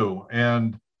do.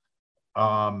 And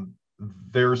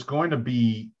there's going to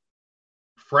be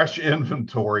fresh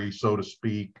inventory, so to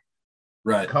speak,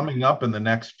 right, coming up in the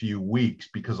next few weeks,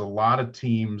 because a lot of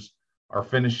teams are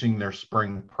finishing their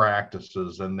spring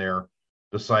practices and they're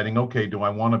deciding, okay, do I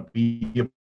want to be a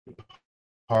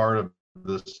part of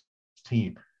this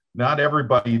team? Not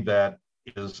everybody that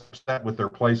is set with their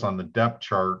place on the depth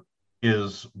chart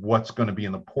is what's going to be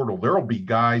in the portal. There will be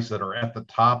guys that are at the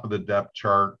top of the depth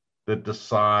chart that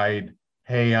decide,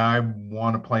 hey, I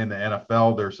want to play in the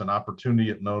NFL. There's an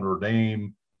opportunity at Notre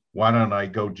Dame. Why don't I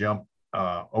go jump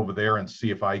over there and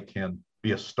see if I can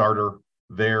be a starter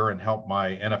there and help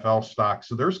my NFL stock?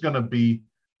 So there's going to be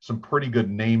some pretty good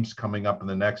names coming up in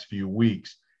the next few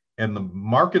weeks. And the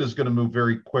market is going to move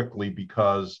very quickly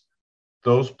because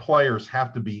those players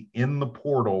have to be in the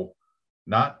portal,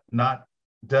 not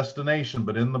destination,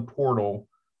 but in the portal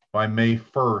by May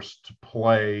 1st to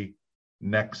play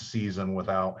next season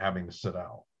without having to sit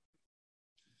out.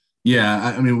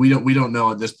 Yeah, I mean, we don't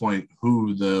know at this point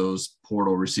who those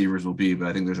portal receivers will be, but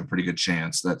I think there's a pretty good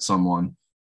chance that someone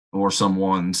or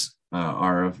someone's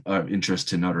are of interest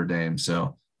to Notre Dame.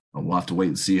 So we'll have to wait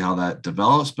and see how that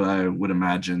develops, but I would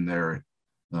imagine there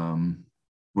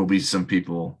will be some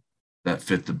people that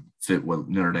fit what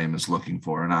Notre Dame is looking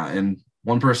for. And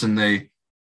one person they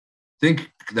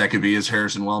think that could be is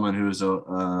Harrison Wellman, who is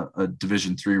a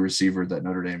Division III receiver that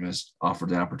Notre Dame has offered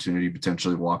the opportunity to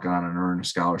potentially walk on and earn a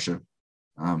scholarship.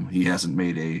 He hasn't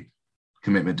made a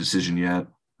commitment decision yet.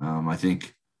 I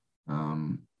think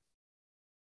Notre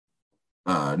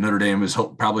Dame is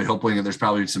probably hoping that there's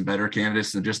probably some better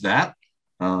candidates than just that.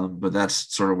 But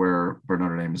that's sort of where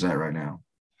Notre Dame is at right now.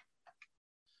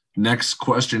 Next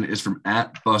question is from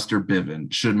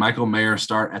 @BusterBiven. Should Michael Mayer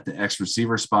start at the X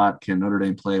receiver spot? Can Notre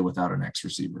Dame play without an X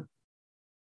receiver?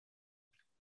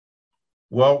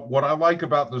 Well, what I like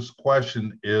about this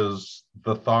question is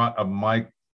the thought of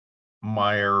Mike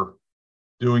Mayer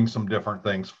doing some different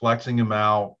things, flexing him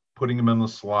out, putting him in the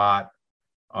slot,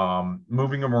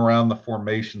 moving him around the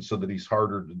formation so that he's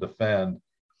harder to defend.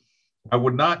 I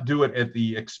would not do it at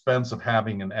the expense of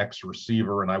having an X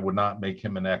receiver, and I would not make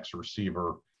him an X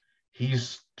receiver.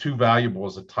 He's too valuable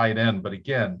as a tight end, but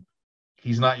again,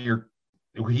 he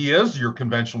is your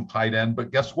conventional tight end,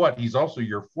 but guess what? He's also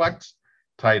your flex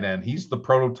tight end. He's the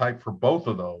prototype for both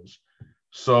of those.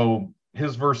 So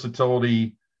his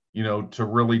versatility, to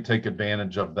really take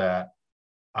advantage of that.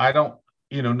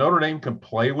 Notre Dame can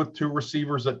play with two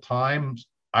receivers at times.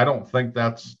 I don't think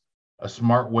that's a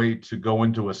smart way to go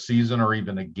into a season or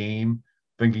even a game,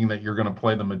 thinking that you're going to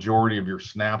play the majority of your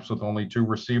snaps with only two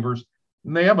receivers.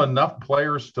 And they have enough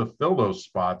players to fill those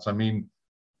spots. I mean,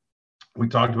 we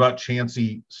talked about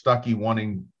Chancey Stuckey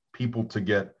wanting people to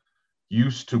get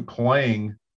used to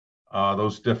playing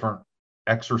those different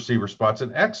X receiver spots.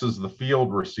 And X is the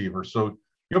field receiver. So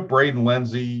you have Braden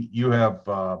Lenzy, you have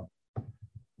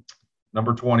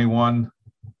number 21,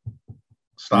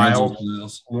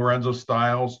 Lorenzo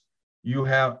Styles. You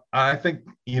have, I think,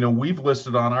 we've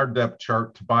listed on our depth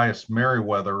chart Tobias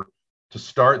Merriweather to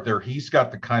start there. He's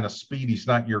got the kind of speed. He's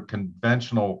not your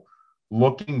conventional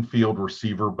looking field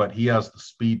receiver, but he has the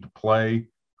speed to play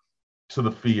to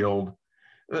the field.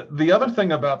 The other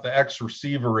thing about the X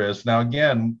receiver is, now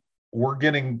again, we're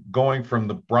going from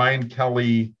the Brian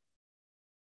Kelly,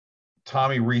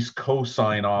 Tommy Rees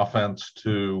cosign offense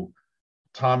to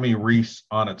Tommy Rees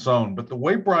on its own. But the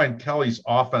way Brian Kelly's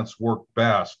offense worked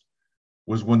best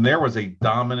was when there was a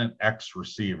dominant X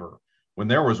receiver. When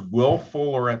there was Will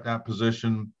Fuller at that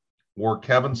position, or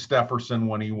Kevin Stefferson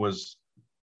when he was,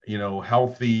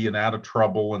 healthy and out of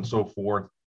trouble and so forth,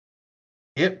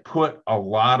 it put a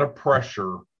lot of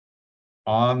pressure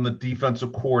on the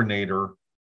defensive coordinator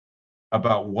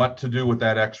about what to do with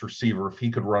that X receiver if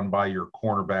he could run by your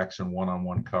cornerbacks in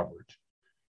one-on-one coverage.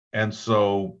 And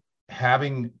so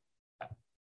I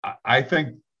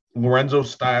think Lorenzo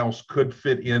Styles could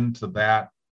fit into that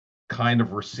kind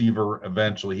of receiver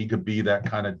eventually. He could be that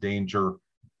kind of danger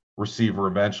receiver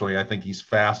eventually. I think he's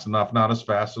fast enough, not as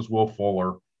fast as Will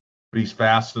Fuller, but he's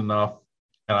fast enough.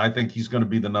 And I think he's going to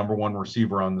be the number one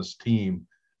receiver on this team.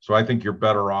 So I think you're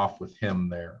better off with him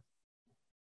there.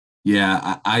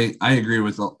 Yeah, I agree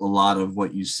with a lot of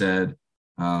what you said.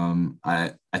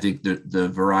 I think the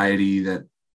variety that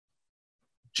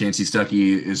Chancey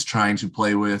Stuckey is trying to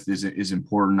play with is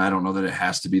important. I don't know that it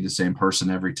has to be the same person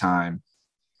every time.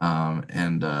 I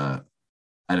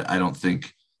don't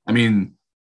think,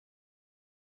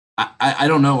 I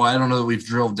don't know. I don't know that we've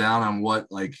drilled down on what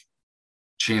like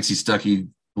Chancey Stuckey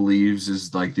believes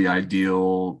is like the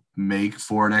ideal make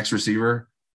for an X receiver.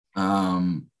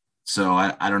 So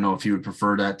I don't know if he would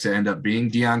prefer that to end up being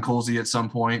Deion Colzie at some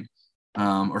point,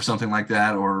 or something like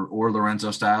that, or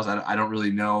Lorenzo Styles. I don't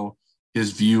really know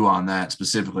his view on that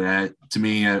specifically. To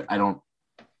me, I don't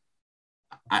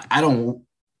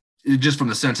just from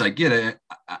the sense I get it,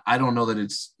 I don't know that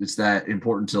it's that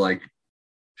important to like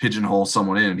pigeonhole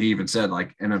someone in. He even said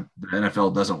like the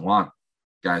NFL doesn't want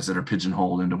guys that are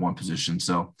pigeonholed into one position.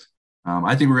 So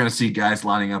I think we're going to see guys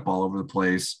lining up all over the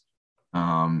place.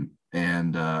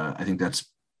 And I think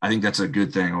that's a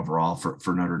good thing overall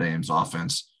for Notre Dame's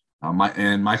offense.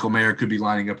 And Michael Mayer could be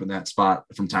lining up in that spot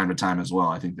from time to time as well.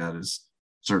 I think that is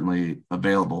certainly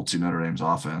available to Notre Dame's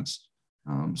offense.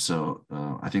 So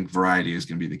I think variety is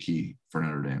going to be the key for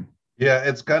Notre Dame. Yeah,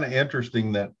 it's kind of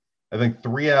interesting that I think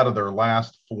 3 out of their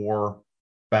last 4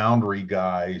 boundary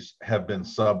guys have been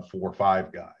sub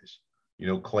 4.5 guys. You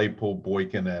know, Claypool,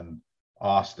 Boykin, and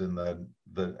Austin.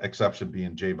 The exception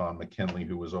being Javon McKinley,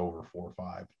 who was over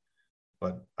 4.5.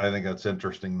 But I think that's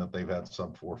interesting that they've had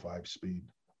sub 4.5 speed.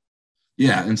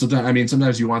 Yeah, and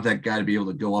sometimes you want that guy to be able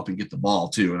to go up and get the ball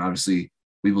too. And obviously,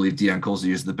 we believe Deion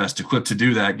Colzie is the best equipped to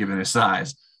do that given his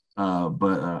size.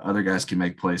 But other guys can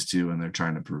make plays too, and they're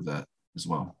trying to prove that as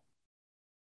well.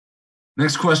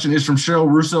 Next question is from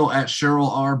Cheryl Russo at Cheryl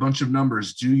R. Bunch of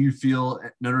numbers. Do you feel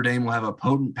Notre Dame will have a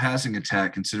potent passing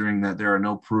attack considering that there are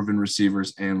no proven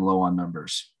receivers and low on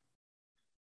numbers?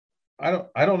 I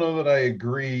don't know that I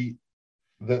agree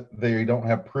that they don't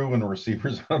have proven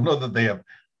receivers. I don't know that they have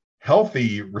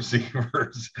healthy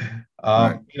receivers.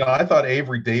 Right. You know, I thought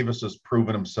Avery Davis has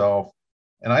proven himself.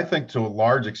 And I think to a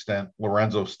large extent,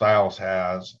 Lorenzo Styles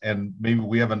has, and maybe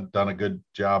we haven't done a good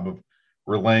job of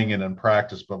relaying it in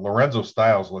practice, but Lorenzo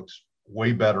Styles looks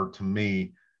way better to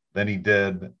me than he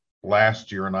did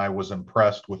last year. And I was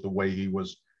impressed with the way he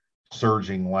was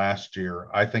surging last year.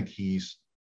 I think he's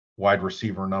wide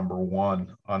receiver number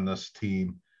 1 on this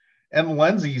team. And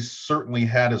Lindsey's certainly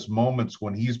had his moments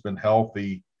when he's been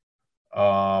healthy.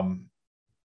 And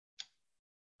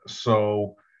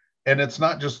it's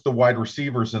not just the wide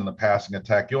receivers in the passing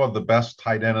attack. You'll have the best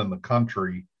tight end in the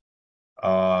country,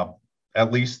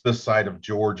 at least this side of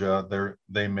Georgia.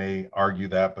 They may argue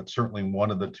that, but certainly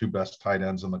one of the 2 best tight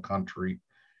ends in the country,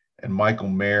 and Michael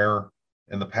Mayer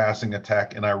in the passing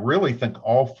attack. And I really think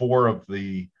all 4 of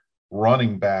the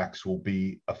running backs will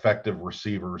be effective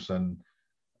receivers, and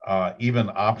even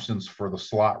options for the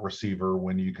slot receiver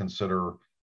when you consider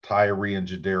Tyree and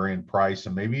Jadarian Price,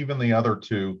 and maybe even the other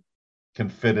 2 can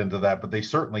fit into that, but they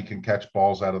certainly can catch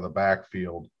balls out of the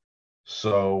backfield.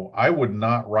 So I would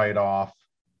not write off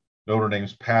Notre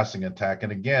Dame's passing attack.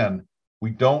 And again, we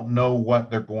don't know what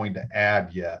they're going to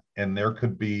add yet, and there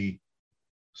could be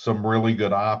some really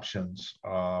good options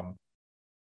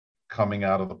coming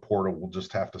out of the portal. We'll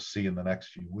just have to see in the next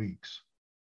few weeks.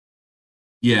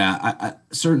 Yeah, I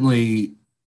certainly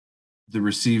the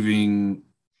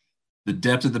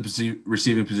depth of the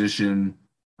receiving position,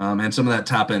 and some of that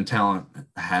top end talent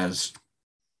has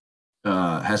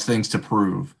things to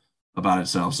prove about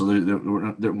itself. So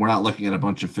we're not looking at a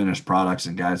bunch of finished products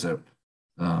and guys that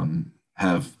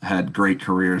have had great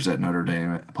careers at Notre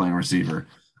Dame playing receiver.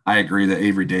 I agree that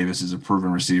Avery Davis is a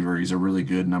proven receiver. He's a really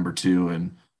good number 2,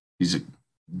 and he's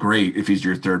great if he's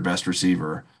your 3rd best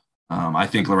receiver. I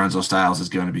think Lorenzo Styles is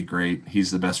going to be great.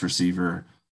 He's the best receiver,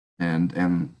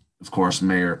 and of course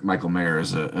Michael Mayer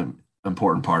is an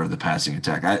important part of the passing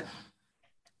attack.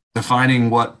 Defining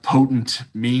what potent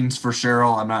means for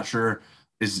Cheryl, I'm not sure.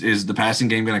 Is the passing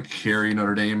game going to carry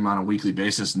Notre Dame on a weekly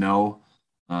basis? No.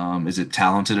 Is it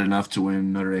talented enough to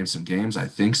win Notre Dame some games? I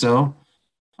think so.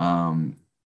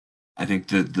 I think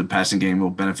that the passing game will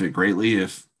benefit greatly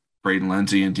if Braden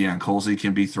Lindsey and Deion Colzie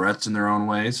can be threats in their own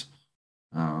ways.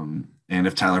 And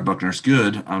if Tyler Buchner's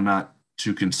good, I'm not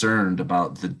too concerned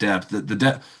about the depth.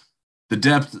 The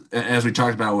depth, as we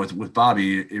talked about with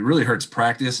Bobby, it really hurts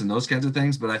practice and those kinds of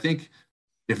things. But I think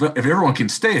if everyone can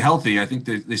stay healthy, I think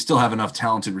they still have enough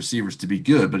talented receivers to be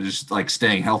good. But it's just like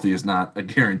staying healthy is not a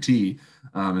guarantee,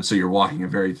 and so you're walking a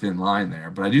very thin line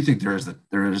there. But I do think there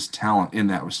is talent in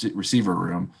that receiver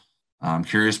room. I'm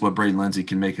curious what Braden Lindsey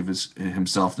can make of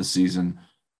himself this season,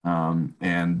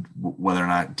 and whether or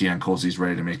not Deion Colzie is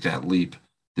ready to make that leap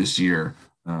this year,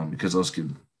 because those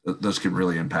could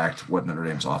really impact what Notre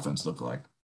Dame's offense look like.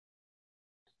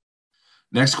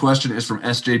 Next question is from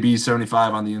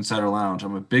SJB75 on the Insider Lounge.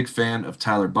 I'm a big fan of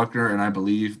Tyler Buchner, and I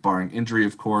believe, barring injury,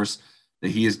 of course,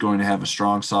 that he is going to have a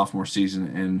strong sophomore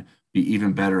season and be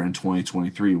even better in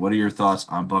 2023. What are your thoughts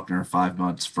on Buchner 5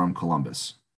 months from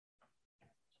Columbus?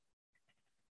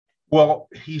 Well,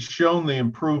 he's shown the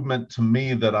improvement to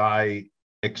me that I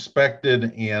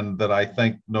expected, and that I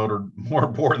think more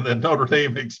important than Notre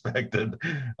Dame expected.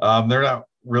 They're not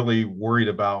really worried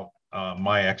about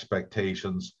my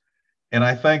expectations, and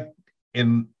I think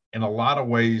in a lot of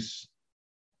ways,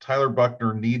 Tyler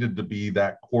Buckner needed to be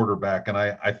that quarterback, and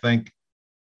I think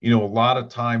a lot of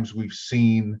times we've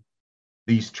seen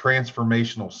these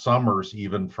transformational summers,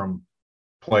 even from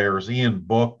players. Ian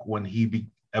Book, when he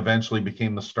eventually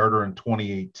became the starter in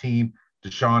 2018,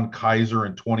 DeShone Kizer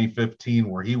in 2015,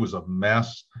 where he was a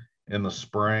mess in the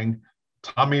spring.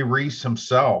 Tommy Rees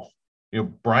himself,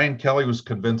 Brian Kelly was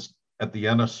convinced at the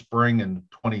end of spring in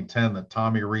 2010 that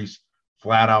Tommy Rees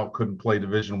flat out couldn't play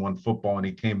Division I football, and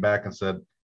he came back and said,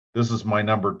 "This is my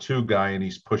number 2 guy, and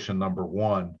he's pushing number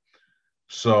 1."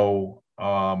 So,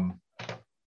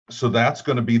 so that's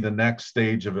going to be the next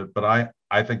stage of it. But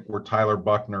I think where Tyler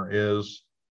Buckner is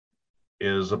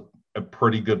a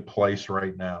pretty good place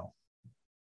right now.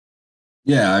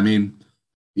 Yeah, I mean,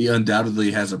 he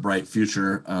undoubtedly has a bright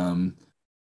future. I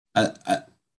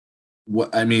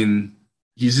mean,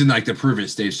 he's in like the prove it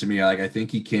stage to me. Like, I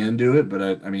think he can do it, but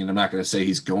I mean, I'm not going to say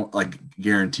he's going like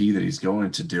guarantee that he's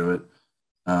going to do it.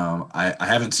 I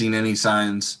haven't seen any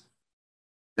signs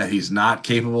that he's not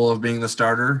capable of being the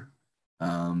starter. But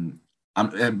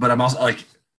I'm also like,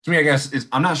 to me, I guess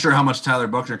I'm not sure how much Tyler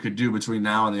Buckner could do between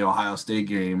now and the Ohio State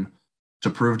game to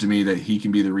prove to me that he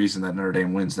can be the reason that Notre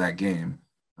Dame wins that game.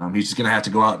 He's just going to have to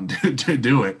go out and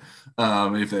do it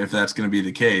if that's going to be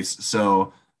the case.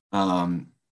 So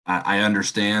I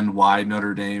understand why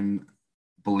Notre Dame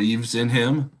believes in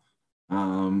him.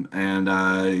 And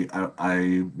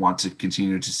I want to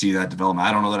continue to see that development.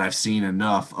 I don't know that I've seen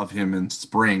enough of him in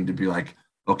spring to be like,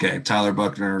 okay, Tyler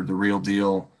Buckner, the real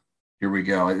deal. Here we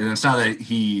go. And it's not that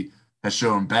he has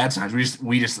shown bad signs.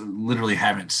 We just literally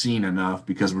haven't seen enough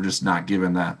because we're just not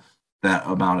given that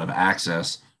amount of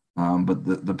access. But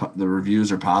the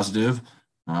reviews are positive,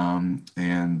 and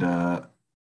I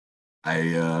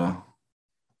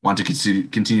want to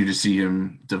continue to see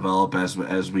him develop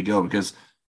as we go, because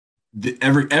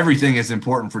everything is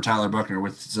important for Tyler Buckner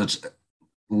with such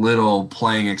little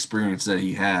playing experience that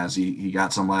he has. He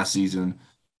got some last season,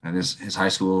 and his high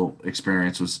school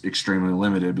experience was extremely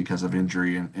limited because of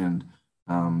injury and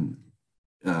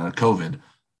COVID.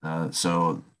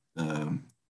 So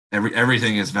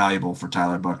everything is valuable for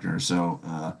Tyler Buckner. So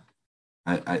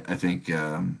I think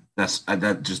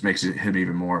that just makes him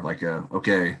even more like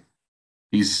okay,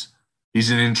 he's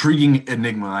an intriguing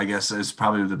enigma, I guess, is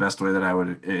probably the best way that I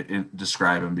would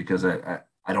describe him, because I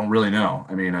don't really know.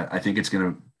 I mean, I think it's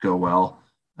going to go well,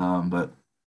 but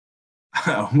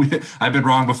I've been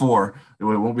wrong before. It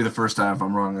won't be the first time if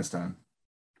I'm wrong this time.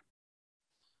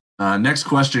 Next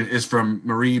question is from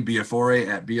Marie Biafore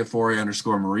at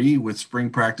Biafore_Marie. With spring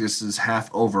practices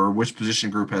half over, which position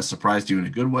group has surprised you in a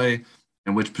good way,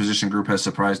 and which position group has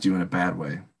surprised you in a bad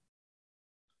way?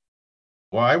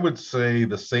 Well, I would say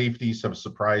the safeties have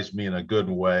surprised me in a good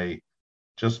way,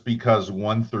 just because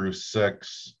 1 through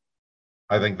 6,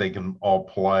 I think they can all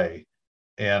play.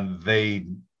 And they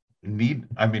need,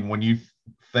 I mean, when you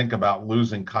think about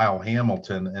losing Kyle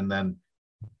Hamilton and then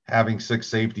having 6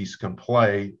 safeties can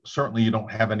play, certainly you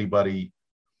don't have anybody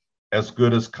as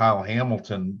good as Kyle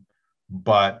Hamilton,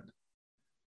 but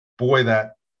boy,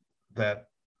 that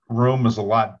room is a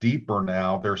lot deeper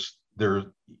now. There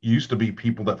used to be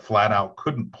people that flat out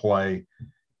couldn't play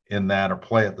in that or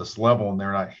play at this level, and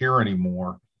they're not here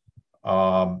anymore.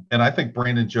 And I think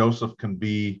Brandon Joseph can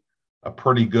be a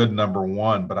pretty good number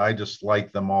 1, but I just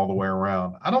like them all the way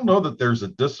around. I don't know that there's a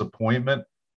disappointment.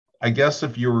 I guess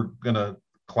if you were going to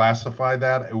classify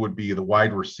that, it would be the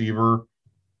wide receiver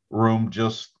room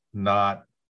just not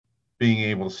being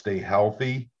able to stay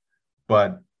healthy.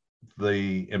 But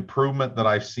the improvement that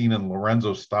I've seen in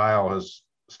Lorenzo Styles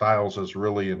has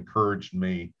really encouraged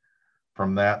me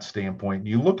from that standpoint.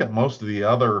 You look at most of the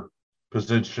other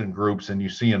position groups and you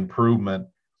see improvement.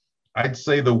 I'd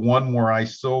say the one where I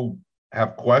still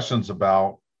have questions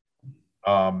about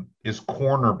is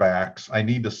cornerbacks. I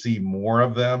need to see more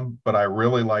of them, but I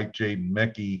really like Jaden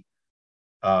Mickey,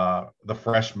 the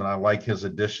freshman. I like his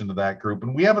addition to that group.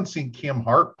 And we haven't seen Cam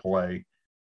Hart play.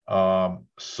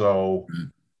 So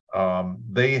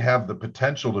they have the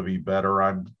potential to be better.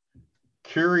 I'm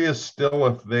curious still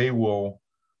if they will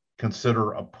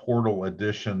consider a portal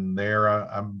addition there.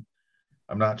 I'm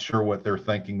not sure what they're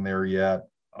thinking there yet.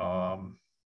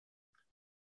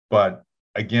 But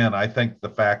again, I think the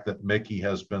fact that Mickey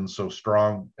has been so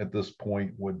strong at this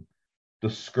point would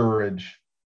discourage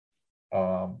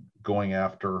going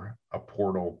after a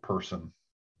portal person.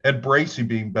 And Bracey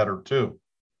being better too.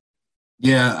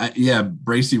 Yeah.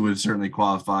 Bracy would certainly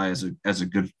qualify as a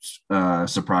good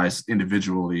surprise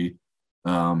individually.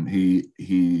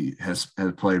 He has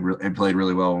played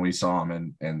really well when we saw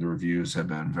him, and the reviews have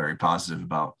been very positive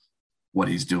about what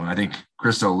he's doing. I think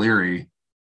Chris O'Leary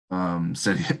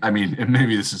said, I mean, and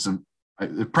maybe this is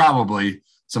probably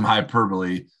some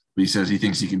hyperbole, but he says he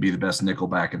thinks he can be the best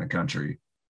nickelback in the country.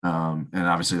 And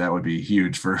obviously that would be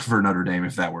huge for Notre Dame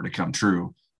if that were to come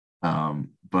true.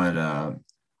 But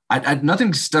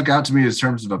nothing stuck out to me in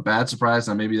terms of a bad surprise.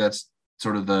 Now maybe that's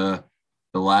sort of the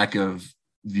lack of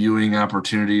viewing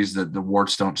opportunities, that the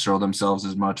warts don't show themselves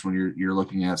as much when you're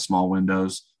looking at small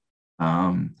windows.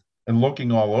 And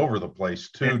looking all over the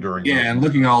place too during and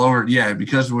looking all over,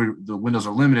 because the windows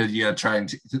are limited. You got to try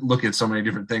and look at so many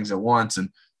different things at once, and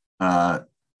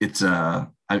it's I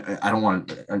don't want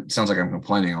to. It sounds like I'm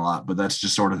complaining a lot, but that's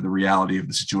just sort of the reality of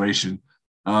the situation.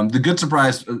 The good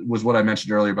surprise was what I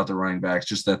mentioned earlier about the running backs,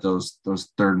 just that those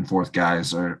third and fourth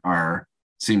guys are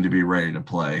seem to be ready to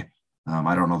play.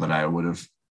 I don't know that I would have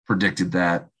predicted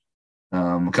that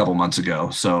a couple months ago.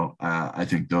 So I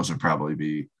think those would probably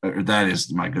be, or that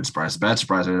is my good surprise. The bad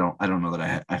surprise, I don't know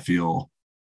that I feel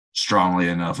strongly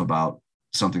enough about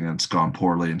something that's gone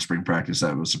poorly in spring practice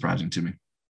that was surprising to me.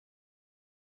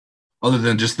 Other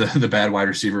than just the bad wide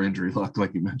receiver injury luck,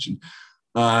 like you mentioned.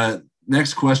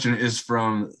 Next question is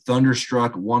from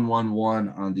Thunderstruck 111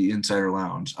 on the Insider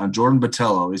Lounge. On Jordan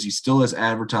Botelho, is he still as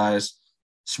advertised,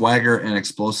 swagger and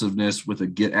explosiveness with a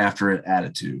get after it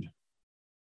attitude?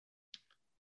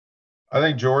 I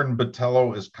think Jordan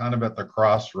Botelho is kind of at the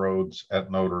crossroads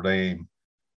at Notre Dame,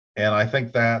 and I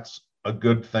think that's a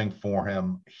good thing for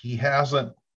him. He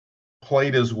hasn't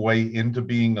played his way into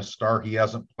being a star. He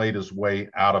hasn't played his way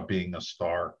out of being a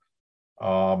star.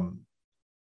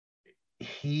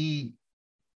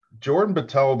 Jordan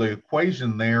Botelho, the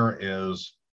equation there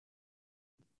is,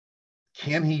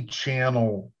 can he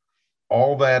channel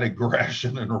all that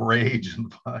aggression and rage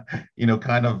and,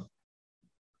 kind of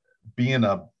being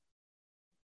a,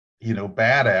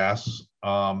 badass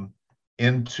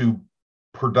into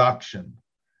production,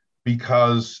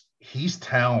 because he's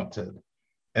talented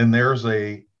and there's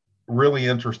a really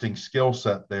interesting skill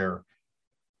set there.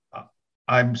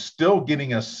 I'm still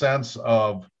getting a sense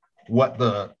of what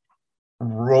the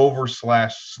rover /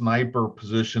 sniper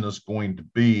position is going to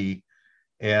be.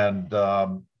 And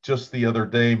just the other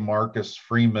day, Marcus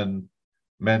Freeman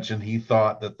mentioned he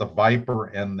thought that the Viper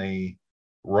and the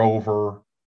Rover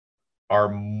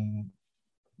are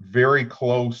very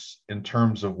close in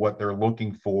terms of what they're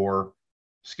looking for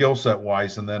skill set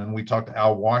wise. And then we talked to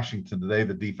Al Washington today,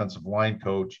 the defensive line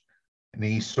coach, and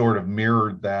he sort of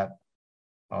mirrored that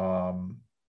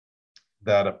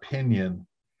opinion.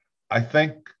 I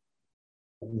think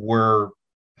where,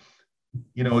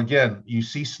 again, you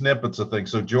see snippets of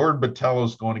things. So Jordan Botelho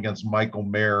is going against Michael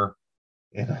Mayer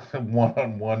in a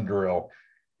one-on-one drill,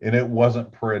 and it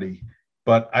wasn't pretty.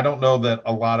 But I don't know that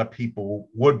a lot of people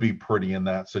would be pretty in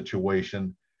that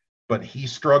situation. But he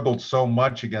struggled so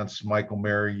much against Michael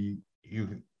Mayer, you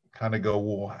kind of go,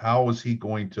 well, how is he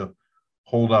going to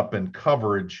hold up in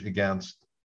coverage against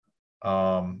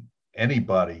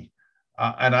anybody?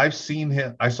 And I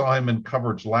saw him in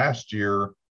coverage last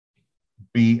year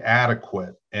be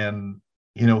adequate. And,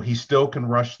 he still can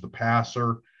rush the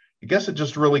passer. I guess it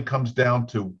just really comes down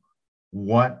to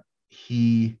what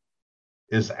he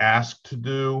is asked to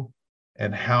do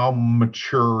and how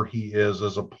mature he is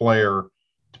as a player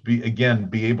to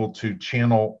be able to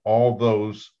channel all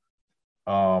those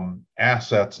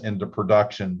assets into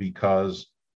production, because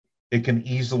it can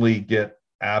easily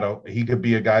he could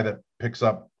be a guy that picks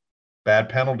up bad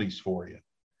penalties for you.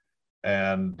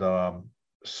 And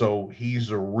so he's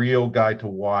a real guy to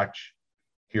watch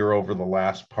here over the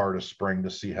last part of spring to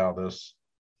see how this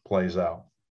plays out.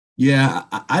 Yeah,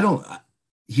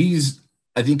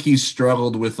 I think he's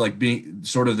struggled with like being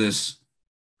sort of this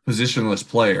positionless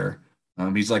player.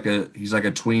 He's like a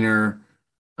tweener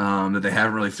that they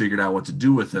haven't really figured out what to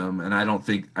do with him. And I don't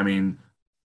think,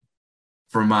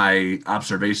 from my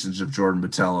observations of Jordan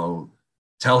Botelho,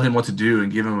 tell him what to do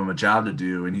and give him a job to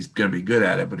do, and he's going to be good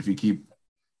at it. But if you keep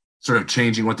sort of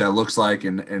changing what that looks like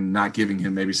and not giving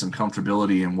him maybe some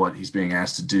comfortability in what he's being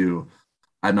asked to do,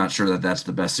 I'm not sure that that's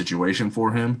the best situation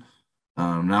for him.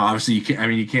 Now, obviously,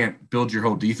 you can't build your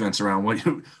whole defense around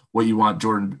what you want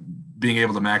Jordan being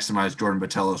able to maximize Jordan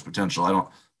Botelho's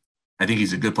potential. I think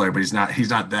he's a good player, but he's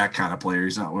not that kind of player.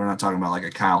 We're not talking about like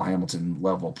a Kyle Hamilton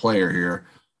level player here.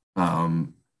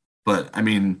 But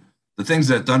the things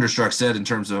that Thunderstruck said in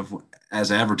terms of,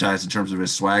 as advertised, in terms of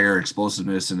his swagger,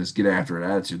 explosiveness, and his get after it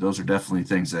attitude, those are definitely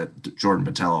things that Jordan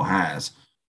Botelho has.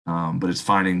 But it's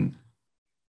finding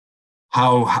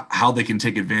how they can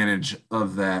take advantage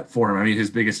of that for him. I mean,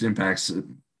 his biggest impacts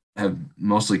have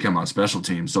mostly come on special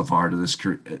teams so far to this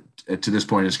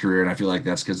point in his career, and I feel like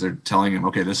that's because they're telling him,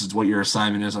 okay, this is what your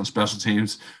assignment is on special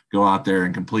teams. Go out there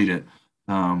and complete it.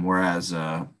 Whereas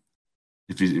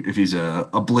if he's a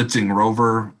blitzing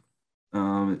rover,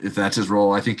 if that's his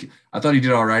role, I thought he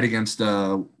did all right against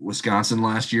Wisconsin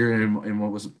last year in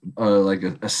what was like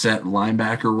a set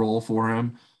linebacker role for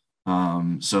him.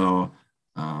 So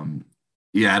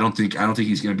yeah, I don't think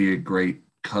he's going to be a great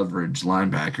coverage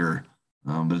linebacker.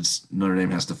 But Notre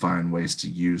Dame has to find ways to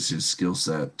use his skill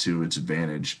set to its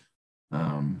advantage.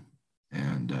 And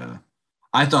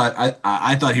I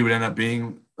thought he would end up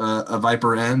being a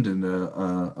Viper end and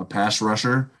a pass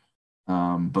rusher,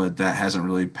 but that hasn't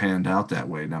really panned out that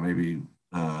way. Now maybe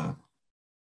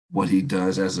what he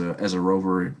does as a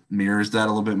rover mirrors that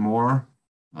a little bit more,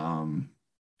 and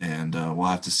we'll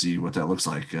have to see what that looks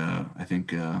like. I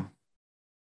think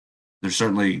they're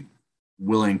certainly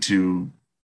willing to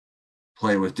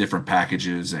play with different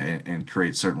packages and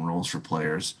create certain roles for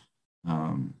players.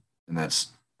 And that's,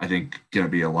 I think, going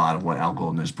to be a lot of what Al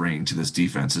Golden is bringing to this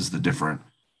defense is the different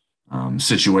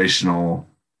situational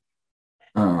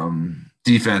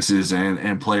defenses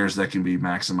and players that can be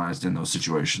maximized in those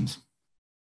situations.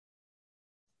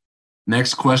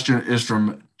 Next question is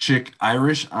from Chick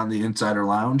Irish on the Insider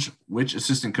Lounge. Which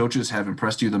assistant coaches have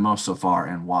impressed you the most so far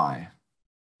and why?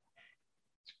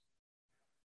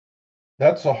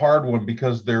 That's a hard one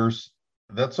because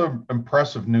that's an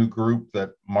impressive new group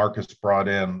that Marcus brought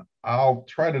in. I'll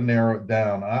try to narrow it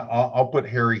down. I'll put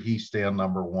Harry Hiestand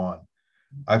number one.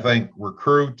 I think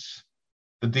recruits,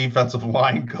 the defensive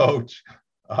line coach,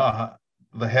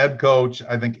 the head coach,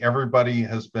 I think everybody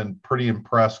has been pretty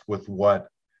impressed with what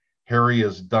Harry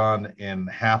has done in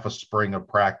half a spring of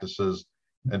practices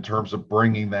in terms of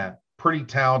bringing that pretty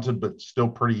talented but still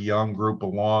pretty young group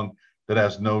along that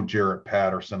has no Jarrett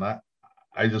Patterson.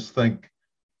 I just think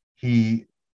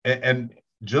and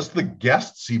just the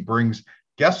guests he brings,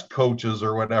 guest coaches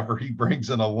or whatever he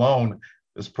brings in alone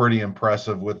is pretty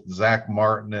impressive with Zach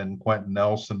Martin and Quentin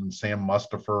Nelson and Sam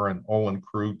Mustipher and Olin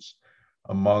Kreutz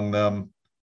among them.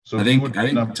 So I think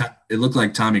it looked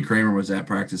like Tommy Kramer was at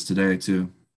practice today too.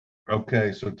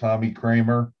 Okay, so Tommy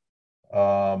Kramer.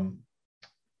 And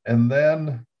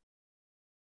then,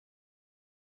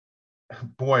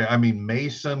 boy, I mean,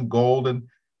 Mason, Golden.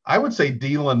 I would say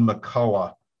Dylan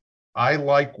McCullough. I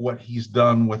like what he's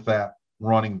done with that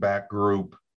running back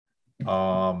group,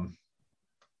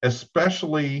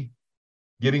 especially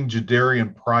getting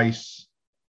Jadarian Price.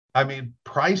 I mean,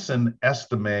 Price and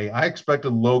Estime. I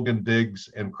expected Logan Diggs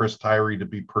and Chris Tyree to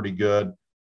be pretty good.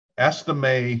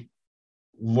 Estime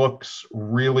looks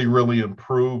really, really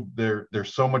improved.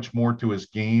 There's so much more to his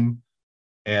game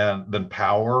than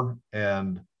power,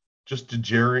 and just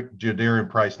Jadarian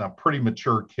Price, now pretty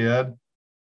mature kid,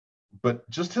 but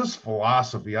just his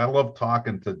philosophy. I love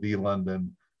talking to D-Land,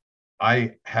 and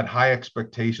I had high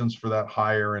expectations for that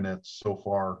hire, and it's so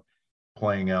far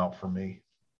playing out for me.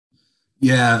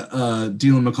 Yeah,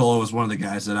 Dylan McCullough was one of the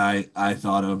guys that I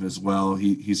thought of as well.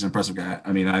 He's an impressive guy.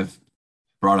 I mean, I've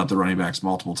brought up the running backs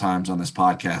multiple times on this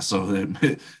podcast, so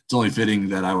it's only fitting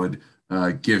that I would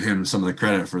give him some of the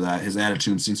credit for that. His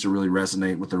attitude seems to really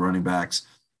resonate with the running backs,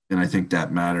 and I think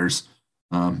that matters.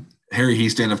 Harry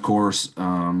Hiestand, of course,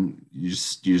 you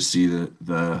just see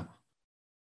the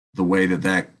way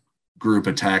that group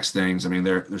attacks things. I mean,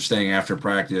 they're staying after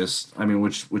practice. I mean,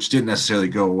 which didn't necessarily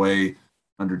go away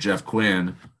under Jeff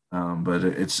Quinn, but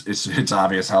it's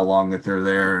obvious how long that they're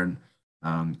there, and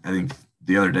I think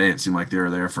the other day it seemed like they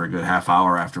were there for a good half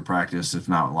hour after practice, if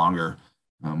not longer.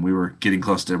 We were getting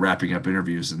close to wrapping up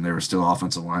interviews, and there were still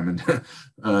offensive linemen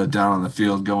down on the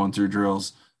field going through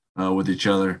drills with each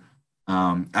other.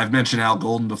 I've mentioned Al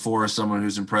Golden before as someone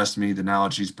who's impressed me. The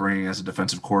knowledge he's bringing as a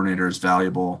defensive coordinator is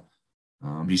valuable.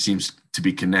 He seems to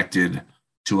be connected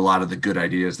to a lot of the good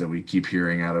ideas that we keep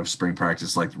hearing out of spring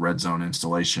practice, like the red zone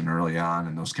installation early on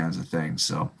and those kinds of things.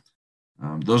 So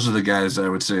those are the guys I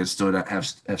would say have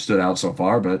stood out so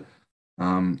far. But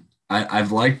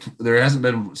I've liked, there hasn't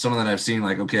been someone that I've seen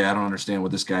like, okay, I don't understand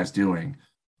what this guy's doing.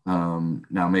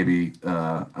 Now maybe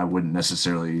I wouldn't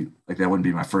necessarily like that wouldn't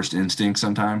be my first instinct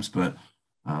sometimes, but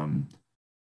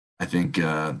I think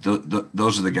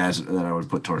those are the guys that I would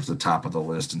put towards the top of the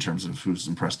list in terms of who's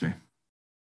impressed me.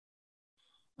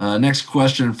 Next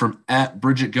question from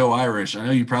 @BridgetGoIrish. I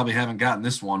know you probably haven't gotten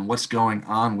this one. What's going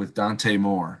on with Dante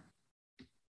Moore?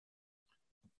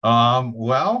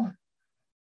 Well,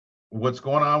 what's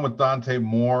going on with Dante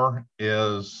Moore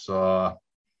is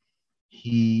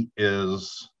he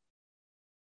is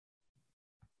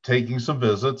taking some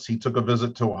visits. He took a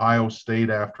visit to Ohio State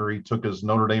after he took his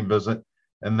Notre Dame visit,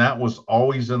 and that was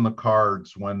always in the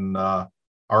cards when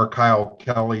our Kyle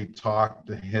Kelly talked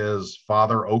to his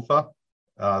father, Otha.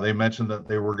 They mentioned that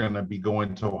they were going to be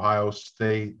going to Ohio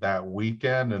State that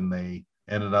weekend, and they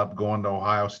ended up going to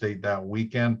Ohio State that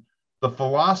weekend. The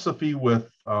philosophy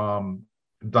with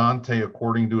Dante,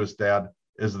 according to his dad,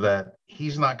 is that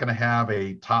he's not going to have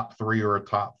a top 3 or a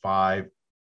top 5.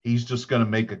 He's just going to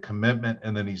make a commitment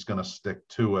and then he's going to stick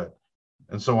to it.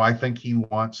 And so I think he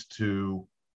wants to,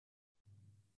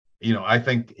 I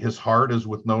think his heart is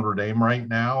with Notre Dame right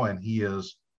now, and he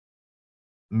is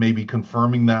maybe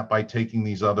confirming that by taking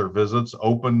these other visits,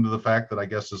 open to the fact that I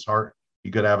guess his heart, he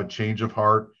could have a change of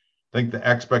heart. I think the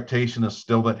expectation is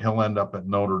still that he'll end up at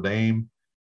Notre Dame,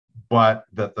 but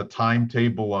that the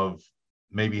timetable of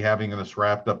maybe having this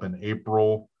wrapped up in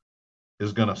April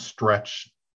is going to stretch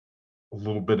a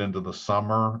little bit into the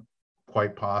summer,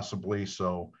 quite possibly.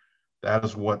 So that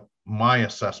is what my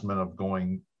assessment of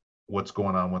what's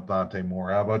going on with Dante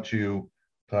Moore. How about you,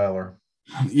 Tyler?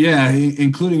 Yeah,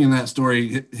 including in that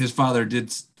story, his father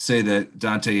did say that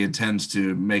Dante intends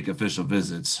to make official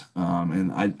visits,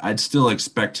 and I'd still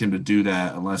expect him to do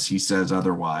that unless he says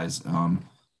otherwise.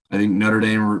 I think Notre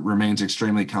Dame remains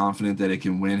extremely confident that it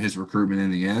can win his recruitment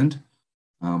in the end.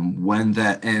 When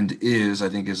that end is, I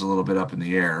think, is a little bit up in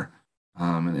the air.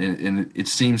 And it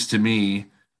seems to me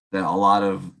that a lot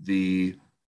of the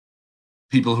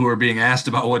people who are being asked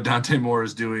about what Dante Moore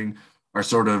is doing are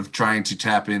sort of trying to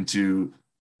tap into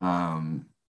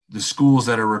the schools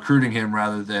that are recruiting him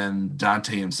rather than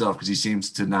Dante himself, because he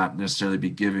seems to not necessarily be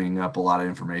giving up a lot of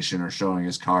information or showing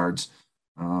his cards.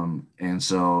 And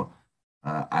so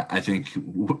I think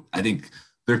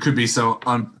there could be some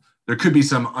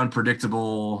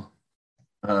unpredictable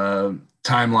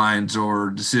timelines or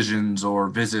decisions or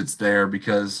visits there,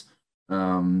 because I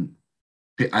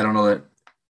don't know that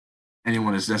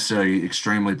anyone is necessarily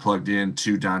extremely plugged in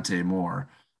to Dante Moore.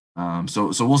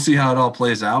 So we'll see how it all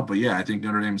plays out. But yeah, I think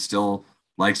Notre Dame still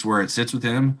likes where it sits with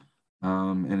him,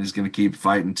 and is going to keep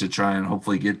fighting to try and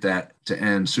hopefully get that to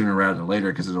end sooner rather than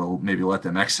later, because it'll maybe let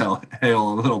them exhale a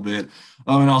little bit,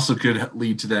 and also could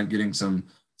lead to them getting some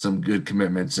good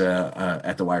commitments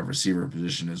at the wide receiver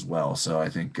position as well. So I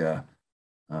think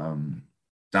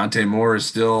Dante Moore is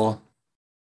still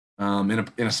in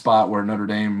a spot where Notre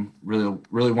Dame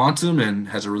really wants him and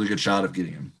has a really good shot of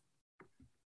getting him.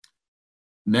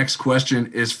 Next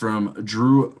question is from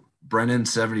Drew Brennan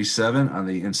 77 on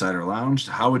the Insider Lounge.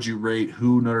 How would you rate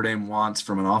who Notre Dame wants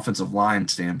from an offensive line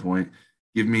standpoint?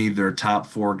 Give me their top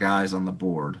 4 guys on the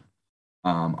board.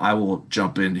 I will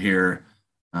jump in here.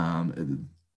 From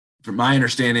my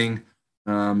understanding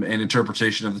and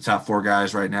interpretation of the top 4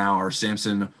 guys right now are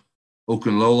Samson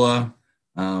Okunlola,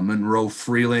 Monroe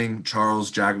Freeling,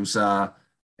 Charles Jagusa,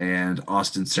 and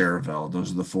Austin Saravell.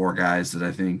 Those are the 4 guys that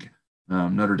I think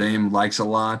Notre Dame likes a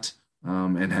lot,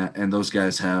 and those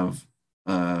guys have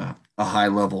a high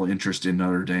level interest in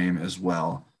Notre Dame as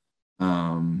well.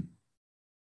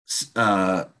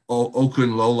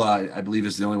 Okunlola, I believe,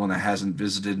 is the only one that hasn't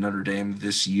visited Notre Dame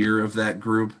this year of that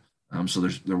group. So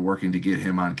they're working to get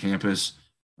him on campus.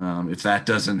 If that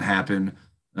doesn't happen,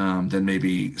 then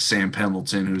maybe Sam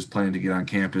Pendleton, who's planning to get on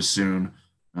campus soon,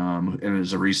 and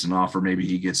is a recent offer, maybe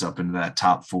he gets up into that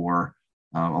top 4.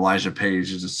 Elijah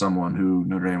Page is someone who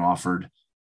Notre Dame offered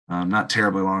not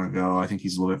terribly long ago. I think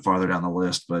he's a little bit farther down the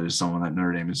list, but is someone that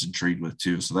Notre Dame is intrigued with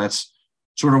too. So that's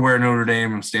sort of where Notre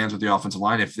Dame stands with the offensive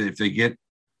line. If they get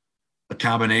a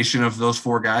combination of those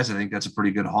 4 guys, I think that's a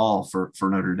pretty good haul for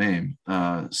Notre Dame.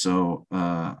 So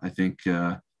I think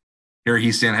Harry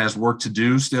Hiestand has work to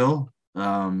do still.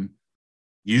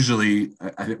 Usually,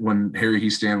 I think when Harry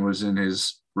Hiestand was in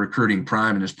his recruiting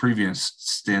prime in his previous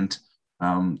stint,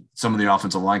 some of the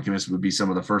offensive line commits would be some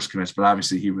of the first commits, but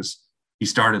obviously he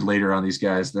started later on these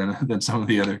guys than some of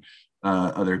the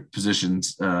other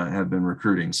positions have been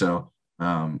recruiting. So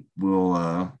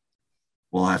we'll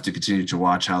have to continue to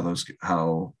watch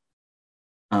how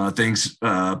things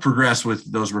progress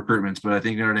with those recruitments. But I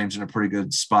think Notre Dame's in a pretty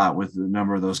good spot with a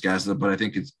number of those guys. But I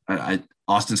think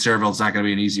Austin Saravell is not going to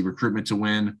be an easy recruitment to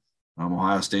win.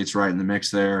 Ohio State's right in the mix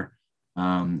there.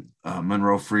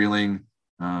 Monroe Freeling,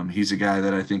 he's a guy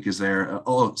that I think is there.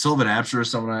 Sullivan Absher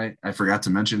is someone I forgot to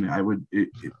mention. I would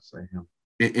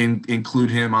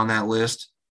include him on that list.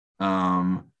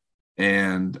 And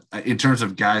in terms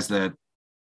of guys that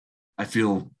I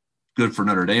feel good for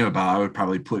Notre Dame about, I would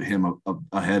probably put him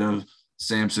ahead of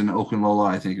Samson Okunlola.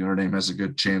 I think Notre Dame has a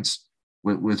good chance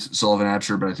with Sullivan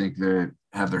Absher, but I think they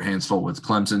have their hands full with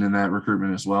Clemson in that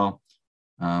recruitment as well.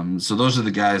 So those are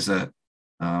the guys that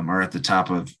are at the top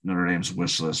of Notre Dame's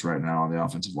wish list right now on the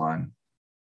offensive line.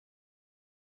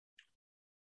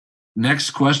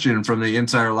 Next question from the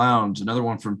Insider Lounge, another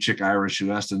one from Chick Irish,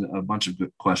 who asked a bunch of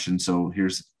good questions. So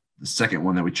here's the second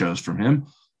one that we chose from him.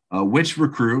 Which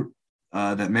recruit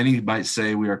that many might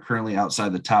say we are currently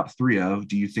outside the top 3 of,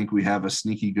 do you think we have a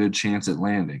sneaky good chance at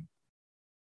landing?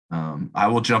 I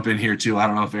will jump in here too. I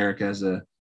don't know if Eric has a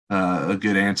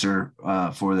good answer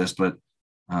for this, but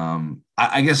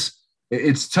I guess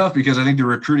it's tough because I think the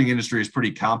recruiting industry is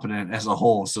pretty competent as a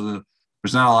whole. So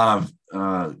there's not a lot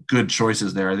of good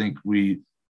choices there. I think we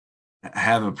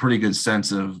have a pretty good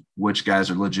sense of which guys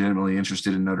are legitimately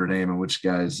interested in Notre Dame and which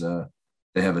guys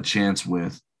they have a chance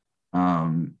with.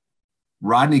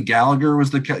 Rodney Gallagher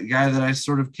was the guy that I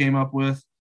sort of came up with.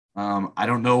 I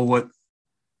don't know what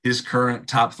his current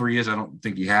top 3 is. I don't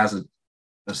think he has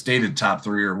a stated top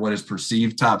 3 or what his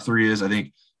perceived top 3 is. I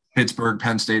think Pittsburgh,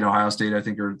 Penn State, Ohio State, I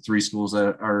think are 3 schools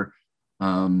that are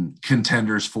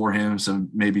contenders for him. So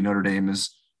maybe Notre Dame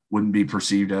wouldn't be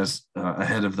perceived as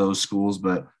ahead of those schools,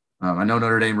 but I know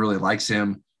Notre Dame really likes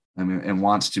him and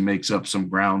wants to make up some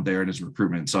ground there in his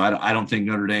recruitment. So I don't think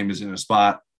Notre Dame is in a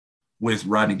spot with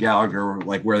Rodney Gallagher,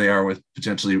 like where they are with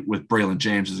potentially with Braylon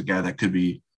James as a guy that could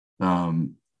be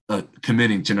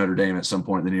committing to Notre Dame at some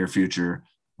point in the near future.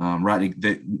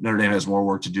 Notre Dame has more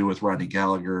work to do with Rodney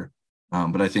Gallagher,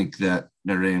 but I think that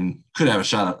Notre Dame could have a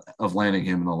shot of landing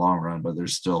him in the long run, but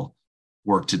there's still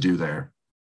work to do there.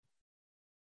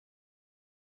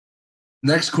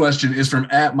 Next question is from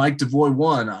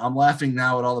 @MikeDevoy1. I'm laughing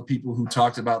now at all the people who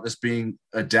talked about this being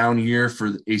a down year for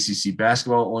the ACC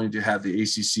basketball, only to have the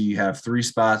ACC have 3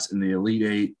 spots in the Elite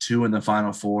 8, 2 in the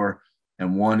Final 4,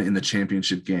 and 1 in the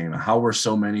championship game. How were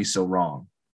so many so wrong?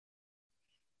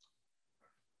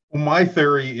 Well, my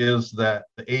theory is that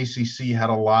the ACC had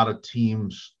a lot of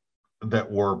teams that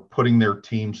were putting their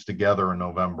teams together in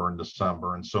November and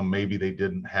December, and so maybe they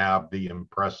didn't have the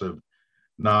impressive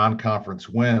non-conference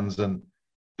wins. And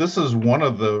this is one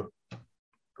of the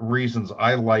reasons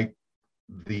I like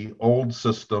the old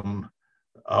system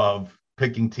of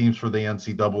picking teams for the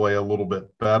NCAA a little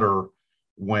bit better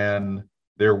when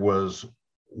there was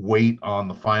weight on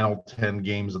the final 10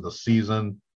 games of the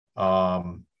season.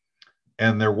 And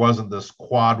there wasn't this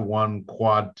quad 1,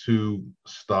 quad 2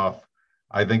 stuff.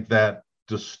 I think that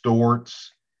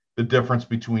distorts the difference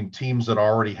between teams that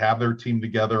already have their team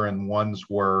together and ones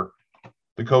where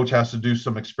the coach has to do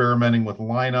some experimenting with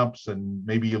lineups and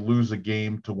maybe you lose a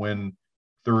game to win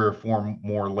 3 or 4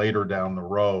 more later down the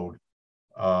road.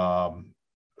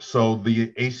 So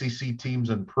the ACC teams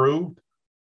improved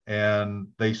and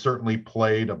they certainly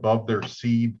played above their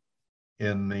seed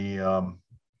in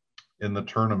the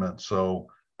tournament. So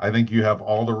I think you have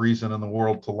all the reason in the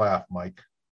world to laugh, Mike.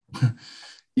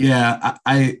 Yeah,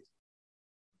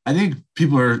 I think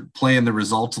people are playing the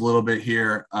results a little bit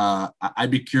here. I'd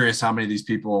be curious how many of these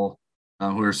people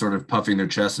who are sort of puffing their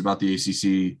chests about the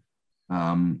ACC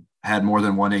had more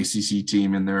than one ACC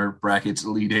team in their brackets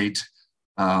Elite 8.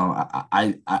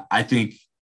 I think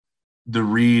the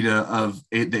read of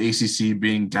the ACC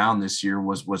being down this year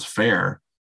was fair.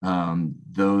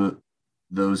 Though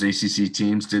those ACC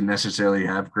teams didn't necessarily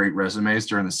have great resumes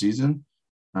during the season,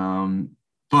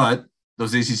 but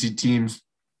those ACC teams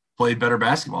played better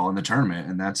basketball in the tournament,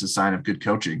 and that's a sign of good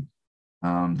coaching.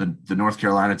 The North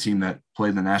Carolina team that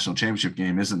played the national championship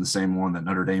game isn't the same one that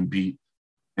Notre Dame beat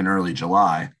in early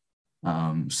July.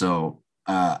 So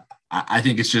I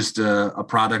think it's just a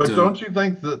product. But don't you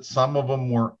think that some of them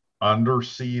were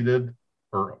underseeded,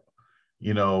 or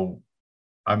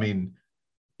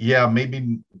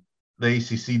maybe the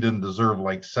ACC didn't deserve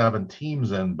like 7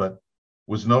 teams in, but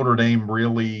was Notre Dame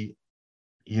really,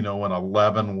 an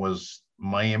 11? Was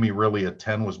Miami really a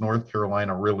 10? Was North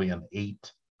Carolina really an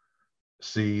 8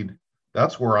 seed?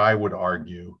 That's where I would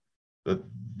argue that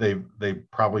they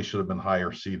probably should have been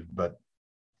higher seeded. But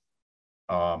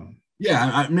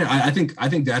I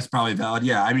think that's probably valid.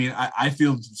 Yeah, I mean, I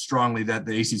feel strongly that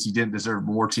the ACC didn't deserve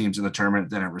more teams in the tournament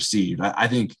than it received. I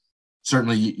think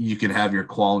certainly you can have your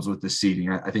qualms with the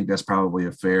seeding. I think that's probably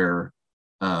a fair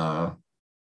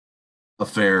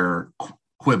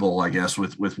quibble, I guess,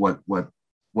 with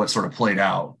what sort of played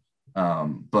out.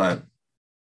 But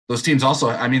those teams also,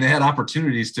 I mean, they had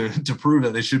opportunities to prove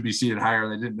that they should be seated higher.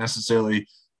 They didn't necessarily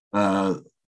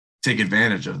take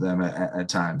advantage of them at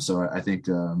times. So I think,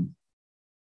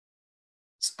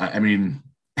 I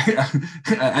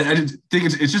think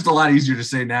it's just a lot easier to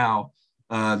say now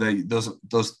that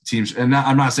those teams, and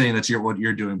I'm not saying that's what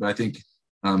you're doing, but I think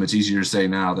it's easier to say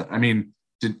now that, I mean,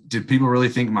 did people really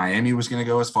think Miami was going to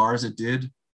go as far as it did?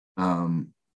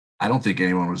 I don't think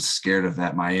anyone was scared of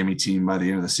that Miami team by the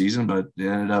end of the season, but they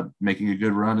ended up making a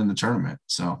good run in the tournament.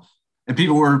 So, and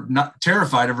people were not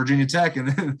terrified of Virginia Tech,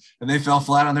 and they fell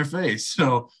flat on their face.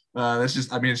 So that's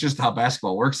just, I mean, it's just how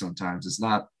basketball works sometimes. It's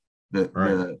not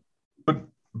right.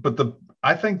 But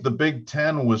I think the Big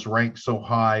Ten was ranked so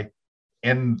high,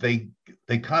 and they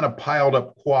kind of piled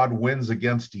up quad wins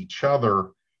against each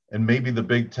other, and maybe the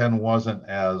Big Ten wasn't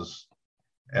as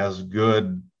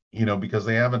good, because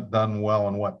they haven't done well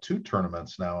in 2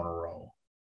 tournaments now in a row.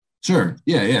 Sure.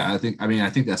 Yeah. I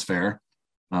think that's fair.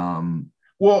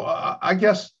 Well, I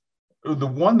guess the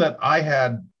one that I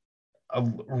had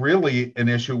really an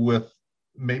issue with,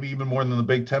 maybe even more than the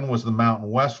Big Ten, was the Mountain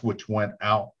West, which went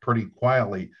out pretty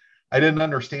quietly. I didn't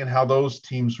understand how those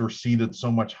teams were seeded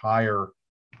so much higher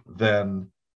than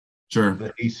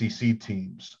the ACC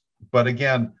teams. But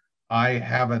again, I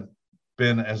haven't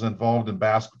been as involved in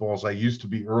basketball as I used to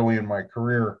be early in my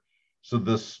career. So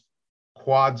this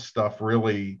quad stuff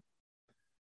really,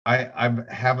 I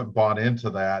haven't bought into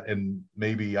that, and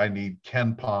maybe I need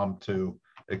Ken Palm to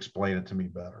explain it to me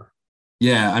better.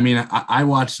 Yeah, I mean, I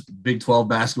watch Big 12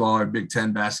 basketball or Big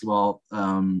 10 basketball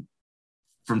from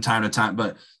time to time,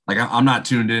 but like I'm not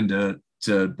tuned into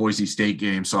Boise State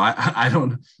games, so I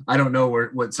don't know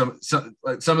what some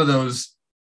of those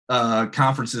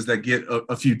conferences that get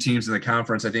a few teams in the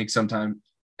conference. I think sometimes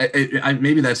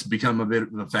maybe that's become a bit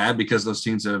of a fad because those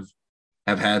teams have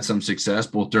had some success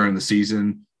both during the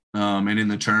season and in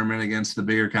the tournament against the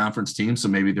bigger conference teams. So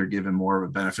maybe they're given more of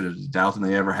a benefit of the doubt than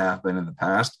they ever have been in the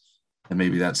past. And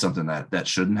maybe that's something that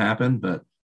shouldn't happen, but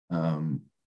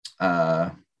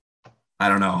I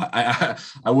don't know. I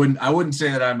wouldn't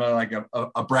say that I'm a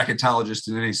bracketologist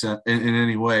in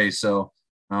any way. So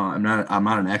I'm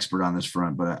not an expert on this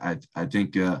front, but I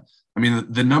think I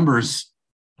mean the numbers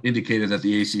indicated that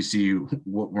the ACC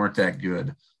weren't that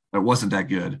good. It wasn't that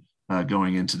good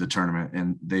going into the tournament,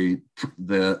 and the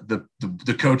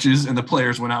coaches and the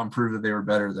players went out and proved that they were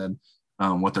better than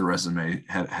what their resume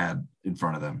had in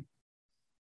front of them.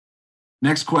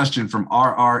 Next question from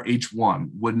RRH1.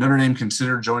 Would Notre Dame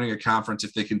consider joining a conference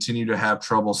if they continue to have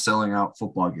trouble selling out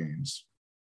football games?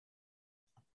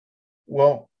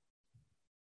 Well,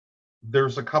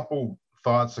 there's a couple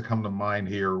thoughts that come to mind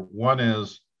here. One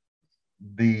is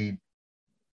the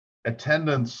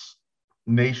attendance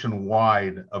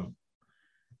nationwide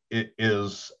it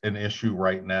is an issue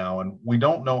right now, and we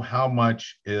don't know how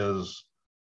much is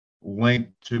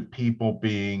linked to people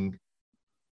being,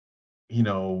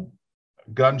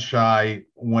 gun shy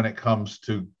when it comes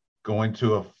to going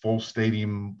to a full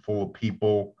stadium full of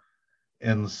people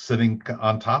and sitting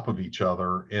on top of each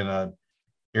other in an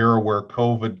era where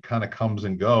COVID kind of comes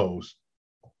and goes.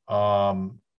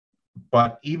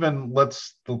 But even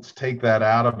let's take that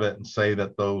out of it and say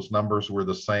that those numbers were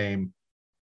the same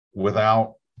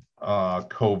without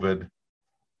COVID.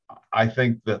 I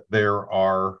think that there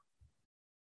are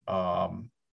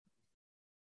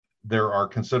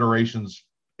considerations,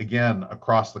 again,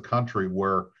 across the country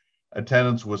where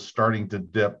attendance was starting to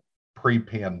dip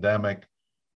pre-pandemic,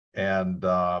 and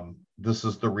this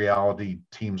is the reality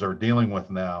teams are dealing with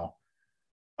now.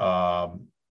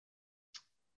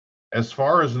 As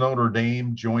far as Notre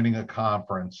Dame joining a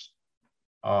conference,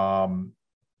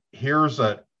 here's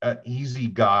an easy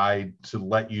guide to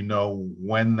let you know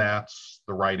when that's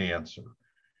the right answer.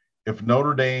 If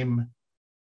Notre Dame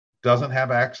doesn't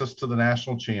have access to the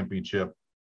national championship,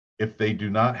 if they do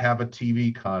not have a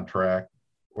TV contract,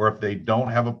 or if they don't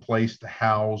have a place to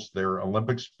house their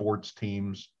Olympic sports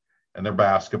teams and their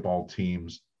basketball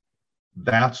teams,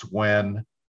 that's when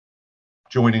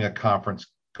joining a conference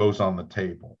goes on the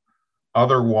table.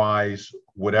 Otherwise,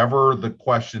 whatever the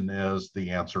question is, the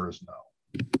answer is no.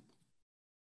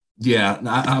 Yeah,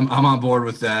 I'm on board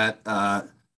with that. I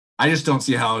just don't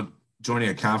see how joining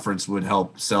a conference would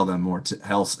help sell them more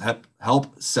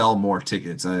help sell more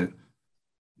tickets.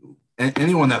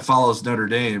 Anyone that follows Notre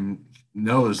Dame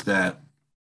knows that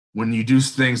when you do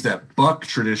things that buck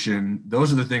tradition,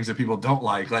 those are the things that people don't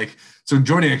like. So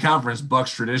joining a conference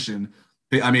bucks tradition.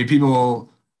 I mean,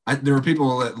 there were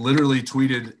people that literally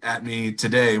tweeted at me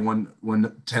today when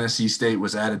Tennessee State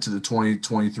was added to the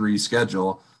 2023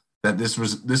 schedule that this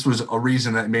was a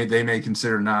reason that they may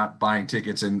consider not buying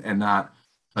tickets and not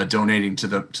donating to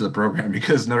the program,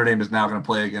 because Notre Dame is now going to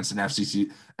play against an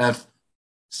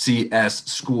FCS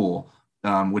school,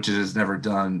 which it has never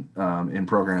done in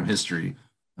program history.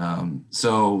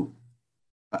 So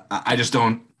I just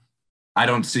don't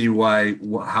see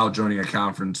how joining a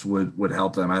conference would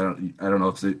help them. I don't know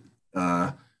if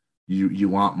you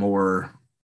want more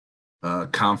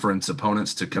conference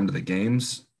opponents to come to the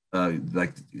games.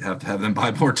 like have them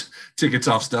buy more tickets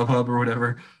off StubHub or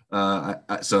whatever. I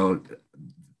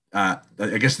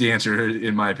guess the answer,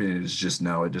 in my opinion, is just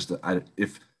no.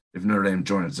 If Notre Dame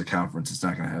joins a conference, it's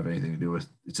not going to have anything to do with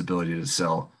its ability to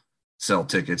sell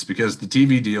tickets, because the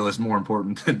TV deal is more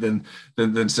important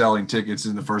than selling tickets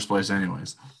in the first place,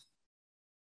 anyways.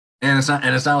 And it's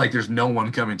not like there's no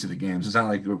one coming to the games. It's not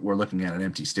like we're looking at an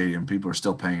empty stadium. People are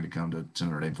still paying to come to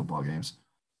Notre Dame football games.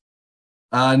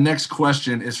 Next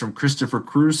question is from Christopher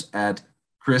Cruz at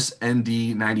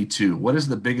ChrisND92. What is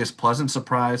the biggest pleasant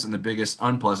surprise and the biggest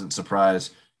unpleasant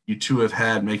surprise you two have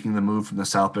had making the move from the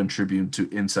South Bend Tribune to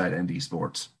Inside ND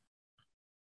Sports?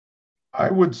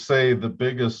 I would say the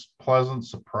biggest pleasant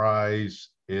surprise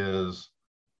is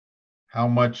how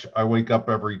much I wake up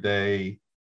every day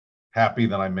happy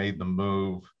that I made the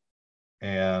move,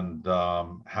 and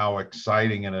how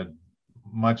exciting and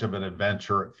much of an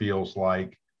adventure it feels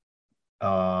like.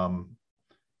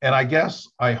 And I guess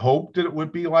I hoped it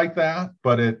would be like that,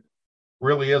 but it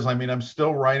really is. I mean, I'm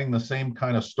still writing the same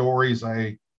kind of stories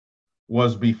I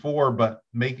was before, but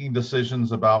making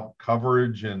decisions about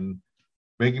coverage and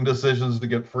making decisions to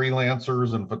get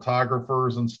freelancers and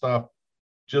photographers and stuff,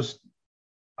 just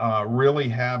really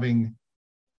having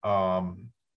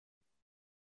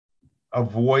a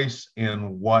voice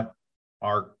in what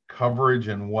our coverage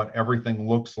and what everything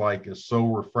looks like is so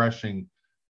refreshing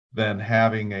than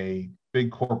having a big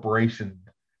corporation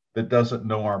that doesn't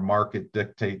know our market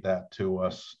dictate that to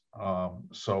us.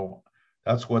 So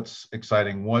that's what's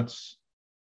exciting. What's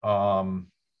the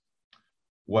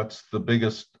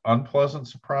biggest unpleasant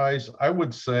surprise? I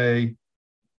would say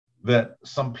that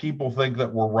some people think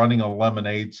that we're running a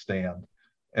lemonade stand.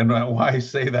 And why I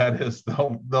say that is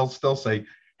they'll still say,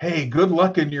 hey, good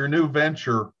luck in your new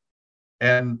venture,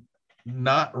 and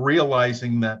not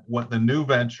realizing that what the new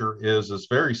venture is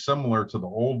very similar to the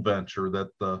old venture, that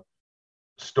the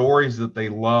stories that they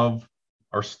love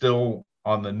are still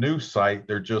on the new site.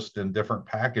 They're just in different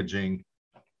packaging.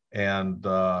 And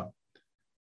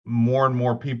more and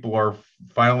more people are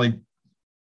finally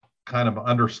kind of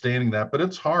understanding that. But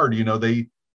it's hard,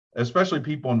 especially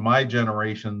people in my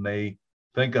generation, they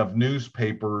think of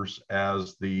newspapers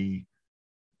as the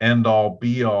end all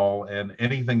be all, and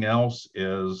anything else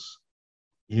is,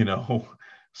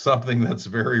 something that's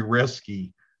very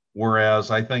risky. Whereas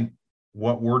I think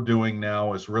what we're doing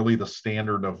now is really the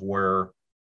standard of where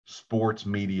sports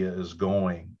media is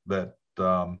going, that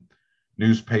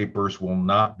newspapers will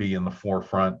not be in the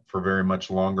forefront for very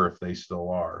much longer if they still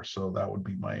are. So that would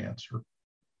be my answer.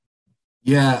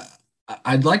 Yeah,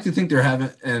 I'd like to think there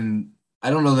haven't, and I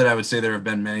don't know that I would say there have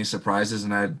been many surprises,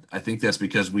 and I think that's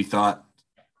because we thought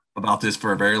about this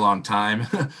for a very long time,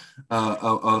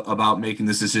 about making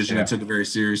this decision, and took it very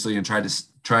seriously and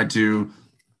tried to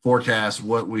forecast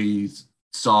what we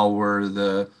saw were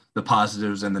the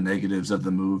positives and the negatives of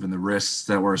the move, and the risks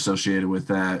that were associated with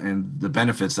that, and the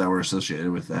benefits that were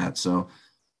associated with that. So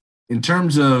in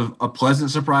terms of a pleasant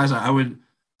surprise, I would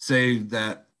say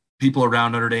that people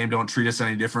around Notre Dame don't treat us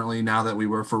any differently now that we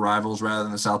work for rivals rather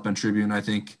than the South Bend Tribune. I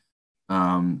think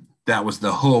that was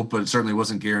the hope, but it certainly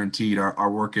wasn't guaranteed. Our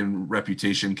work and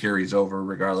reputation carries over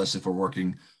regardless if we're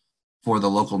working for the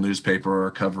local newspaper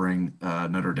or covering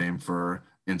Notre Dame for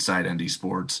Inside ND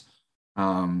Sports.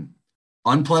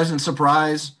 Unpleasant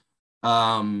surprise.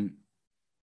 I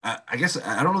guess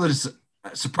I don't know that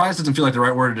surprise doesn't feel like the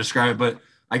right word to describe it, but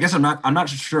I guess I'm not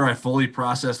sure I fully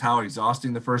processed how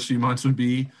exhausting the first few months would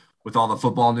be with all the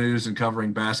football news and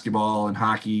covering basketball and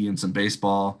hockey and some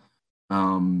baseball.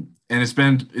 And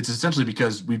it's essentially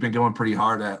because we've been going pretty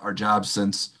hard at our jobs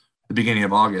since the beginning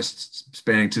of August,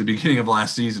 spanning to the beginning of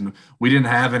last season. We didn't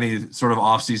have any sort of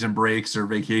off-season breaks or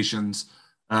vacations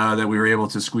that we were able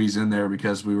to squeeze in there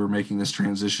because we were making this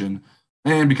transition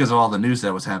and because of all the news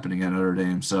that was happening at Notre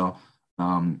Dame. So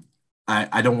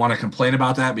I don't want to complain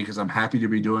about that because I'm happy to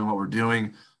be doing what we're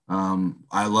doing.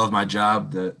 I love my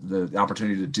job, the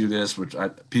opportunity to do this, which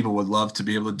people would love to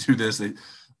be able to do this.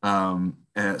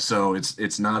 So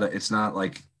it's not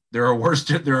like there are worse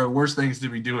things to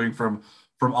be doing from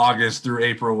August through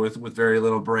April with very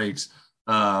little breaks.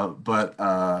 But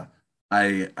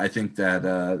I think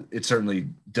that it certainly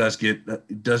does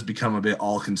become a bit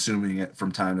all consuming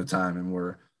from time to time, and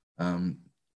we're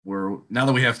now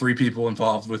that we have 3 people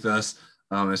involved with us,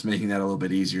 it's making that a little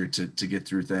bit easier to get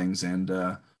through things.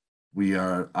 And we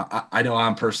are. I know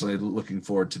I'm personally looking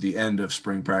forward to the end of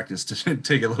spring practice to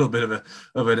take a little bit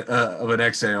of an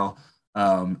exhale.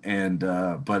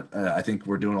 But I think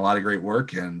we're doing a lot of great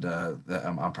work, and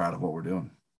I'm proud of what we're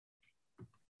doing.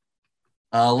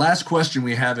 Last question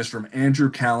we have is from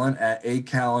Andrew Callan at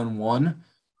acallan1.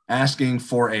 asking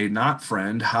for a not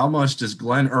friend. How much does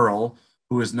Glenn Earl,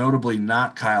 who is notably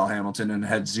not Kyle Hamilton and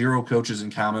had zero coaches in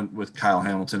common with Kyle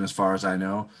Hamilton, as far as I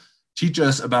know, teach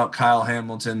us about Kyle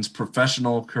Hamilton's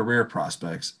professional career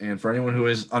prospects? And for anyone who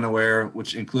is unaware,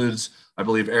 which includes, I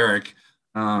believe, Eric,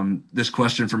 this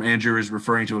question from Andrew is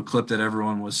referring to a clip that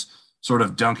everyone was sort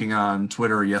of dunking on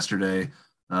Twitter yesterday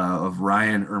of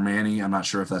Ryan Ermani. I'm not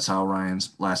sure if that's how Ryan's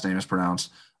last name is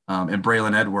pronounced, and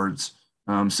Braylon Edwards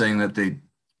saying that they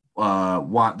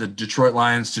want the Detroit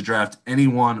Lions to draft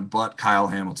anyone but Kyle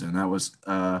Hamilton. That was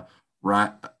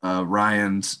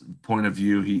Ryan's point of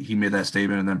view. He made that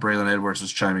statement, and then Braylon Edwards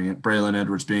was chiming in. Braylon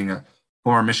Edwards, being a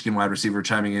former Michigan wide receiver,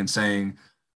 chiming in saying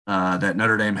that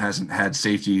Notre Dame hasn't had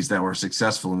safeties that were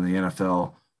successful in the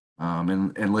NFL,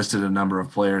 and listed a number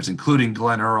of players, including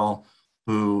Glenn Earl,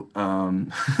 who,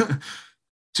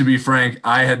 to be frank,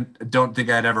 don't think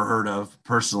I'd ever heard of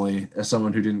personally, as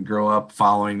someone who didn't grow up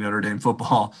following Notre Dame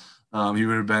football. He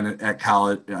would have been at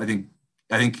college. I think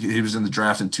he was in the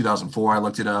draft in 2004. I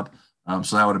looked it up.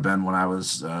 So that would have been when I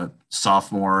was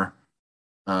sophomore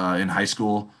in high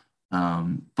school.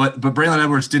 But Braylon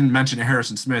Edwards didn't mention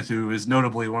Harrison Smith, who is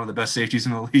notably one of the best safeties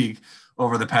in the league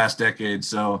over the past decade.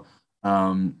 So,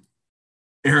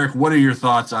 Eric, what are your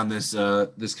thoughts on this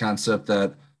concept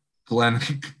that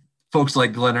folks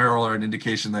like Glenn Earl are an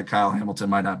indication that Kyle Hamilton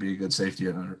might not be a good safety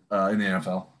in the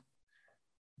NFL?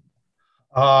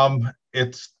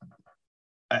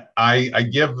 I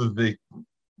give the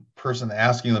person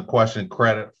asking the question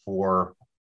credit for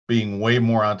being way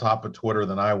more on top of Twitter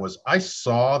than I was. I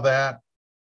saw that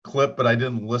clip, but I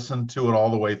didn't listen to it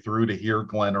all the way through to hear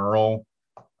Glenn Earl.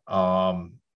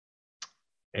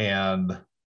 And,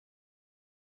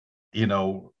 you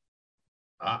know,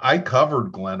 I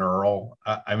covered Glenn Earl.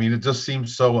 I mean, it just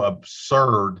seems so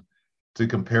absurd to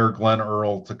compare Glenn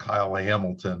Earl to Kyle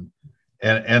Hamilton.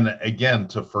 And again,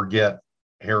 to forget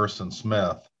Harrison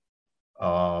Smith,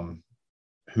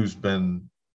 who's been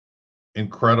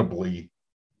incredibly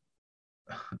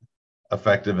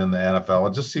effective in the NFL.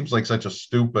 It just seems like such a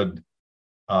stupid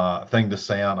thing to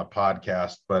say on a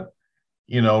podcast. But,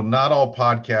 you know, not all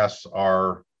podcasts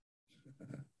are,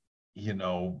 you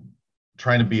know,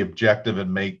 trying to be objective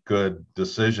and make good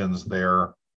decisions.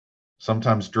 They're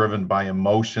sometimes driven by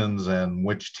emotions and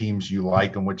which teams you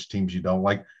like and which teams you don't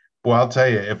like. Well, I'll tell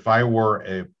you, if I were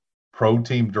a pro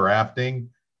team drafting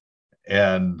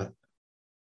and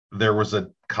there was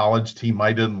a college team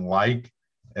I didn't like,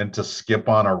 and to skip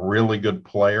on a really good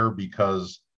player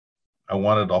because I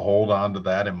wanted to hold on to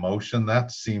that emotion,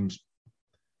 that seems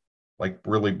like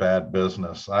really bad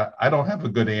business. I don't have a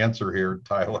good answer here,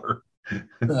 Tyler.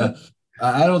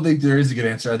 I don't think there is a good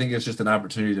answer. I think it's just an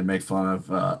opportunity to make fun of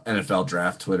NFL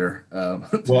draft Twitter.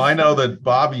 Well, I know that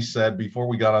Bobby said before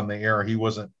we got on the air, he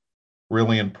wasn't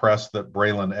really impressed that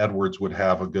Braylon Edwards would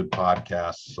have a good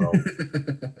podcast. So,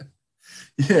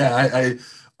 yeah,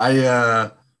 I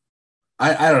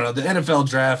don't know. The NFL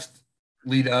draft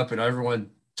lead up and everyone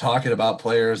talking about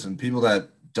players and people that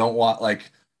don't want,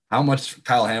 like, how much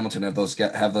Kyle Hamilton have those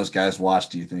guys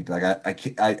watched? Do you think? Like,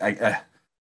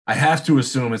 I have to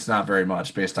assume it's not very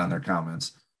much based on their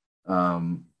comments.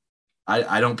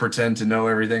 I don't pretend to know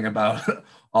everything about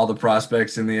all the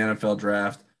prospects in the NFL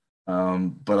draft,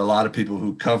 but a lot of people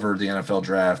who cover the NFL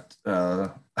draft,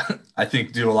 I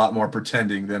think, do a lot more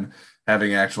pretending than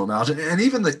having actual knowledge. And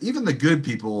even the good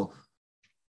people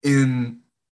in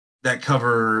that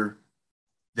cover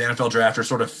the NFL draft or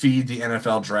sort of feed the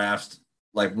NFL draft,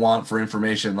 like, want for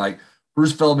information. Like,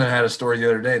 Bruce Feldman had a story the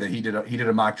other day that he did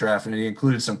a mock draft, and he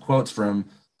included some quotes from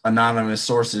anonymous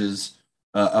sources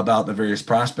about the various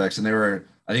prospects. And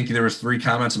I think there was 3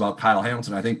 comments about Kyle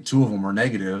Hamilton. I think 2 of them were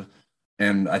negative,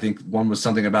 and I think one was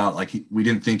something about, like, we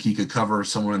didn't think he could cover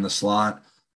someone in the slot,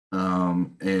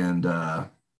 and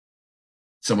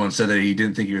someone said that he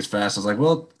didn't think he was fast. I was like,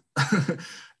 well,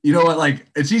 you know what? Like,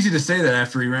 it's easy to say that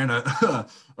after he ran a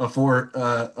four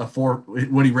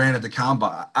what he ran at the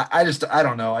combine. I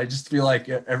don't know. I just feel like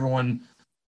everyone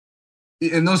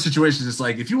in those situations, it's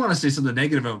like, if you want to say something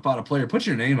negative about a player, put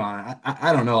your name on it.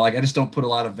 I don't know. Like, I just don't put a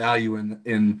lot of value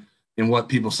in what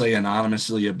people say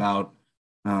anonymously about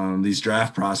these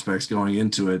draft prospects going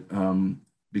into it.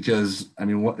 Because I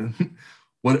mean, what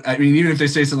I mean, even if they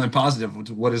say something positive,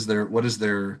 what is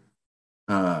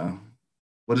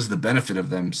the benefit of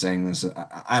them saying this?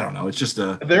 I don't know. It's just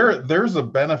there's a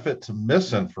benefit to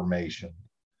misinformation,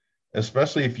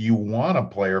 especially if you want a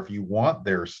player, if you want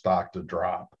their stock to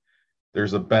drop.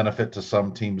 There's a benefit to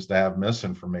some teams to have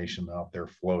misinformation out there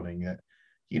floating. It.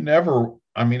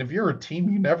 If you're a team,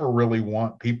 you never really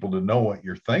want people to know what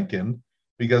you're thinking,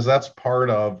 because that's part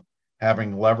of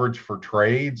having leverage for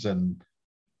trades and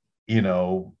you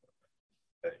know,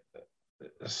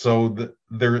 so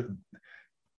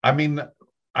I mean,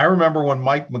 I remember when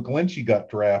Mike McGlinchey got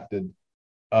drafted,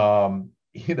 the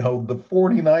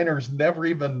 49ers never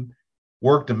even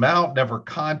worked him out, never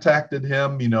contacted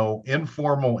him,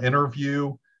 informal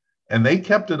interview, and they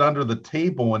kept it under the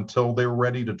table until they were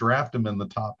ready to draft him in the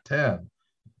top 10.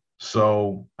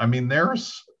 So, I mean,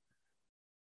 there's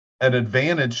an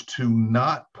advantage to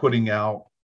not putting out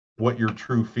what your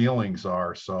true feelings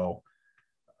are. So,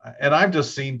 and I've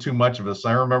just seen too much of this.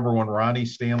 I remember when Ronnie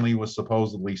Stanley was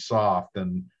supposedly soft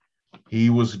and he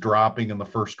was dropping in the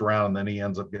first round, and then he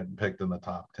ends up getting picked in the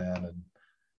top 10 and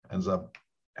ends up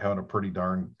having a pretty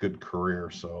darn good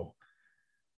career. So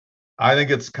I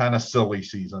think it's kind of silly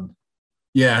season.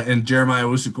 Yeah, and Jeremiah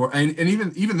Owusu-Koramoah,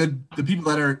 and even the people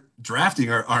that are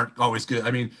drafting aren't always good.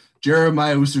 I mean,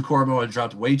 Jeremiah Owusu-Koramoah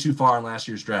dropped way too far in last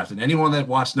year's draft, and anyone that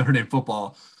watched Notre Dame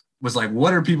football was like,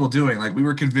 "What are people doing?" Like, we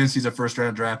were convinced he's a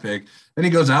first-round draft pick. Then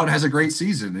he goes out and has a great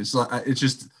season. It's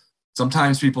just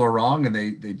sometimes people are wrong, and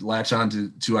they latch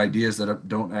on to ideas that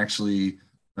don't actually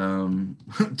don't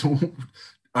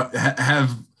have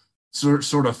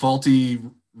sort of faulty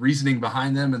reasoning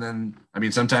behind them. And then, I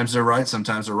mean, sometimes they're right,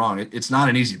 sometimes they're wrong. It's not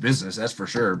an easy business, that's for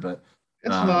sure, but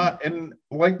it's not. And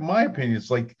like, my opinion, it's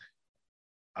like,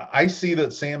 I see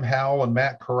that Sam Howell and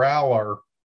Matt Corral are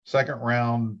second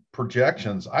round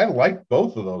projections. I like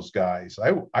both of those guys.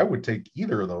 I would take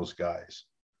either of those guys.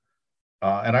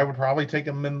 And I would probably take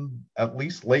them in at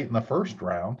least late in the first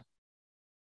round.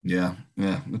 Yeah.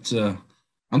 It's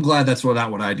I'm glad that's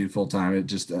not what I do full time. It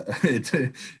just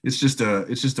it's just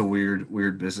a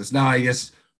weird business. Now, I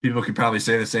guess people could probably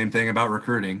say the same thing about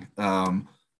recruiting.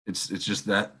 It's just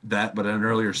that but at an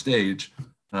earlier stage.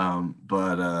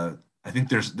 But I think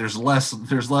there's less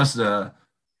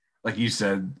like you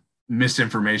said,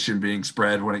 misinformation being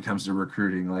spread when it comes to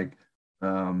recruiting. Like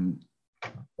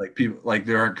people, like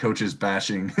there aren't coaches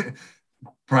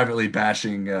privately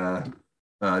bashing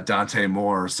Dante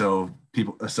Moore, so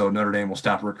Notre Dame will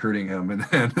stop recruiting him, and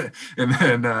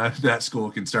then that school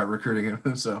can start recruiting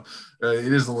him. So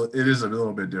it is a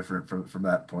little bit different from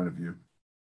that point of view.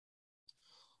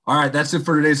 All right, that's it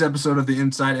for today's episode of the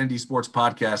Inside ND Sports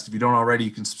Podcast. If you don't already,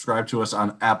 you can subscribe to us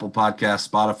on Apple Podcasts,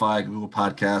 Spotify, Google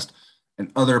Podcast,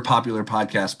 and other popular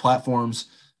podcast platforms.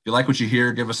 If you like what you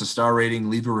hear, give us a star rating,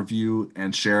 leave a review,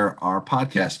 and share our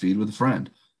podcast feed with a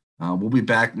friend. We'll be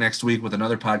back next week with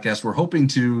another podcast. We're hoping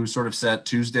to sort of set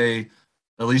Tuesday,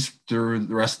 at least through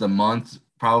the rest of the month,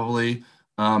 probably,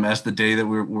 as the day that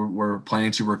we're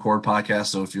planning to record podcasts.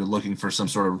 So if you're looking for some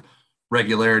sort of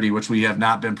regularity, which we have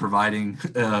not been providing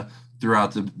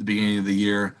throughout the beginning of the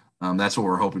year, that's what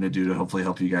we're hoping to do to hopefully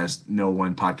help you guys know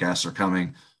when podcasts are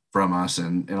coming from us,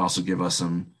 and also give us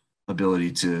some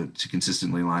ability to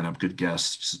consistently line up good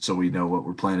guests so we know what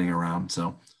we're planning around.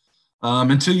 So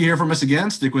until you hear from us again,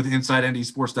 stick with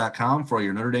InsideNDSports.com for all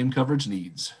your Notre Dame coverage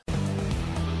needs.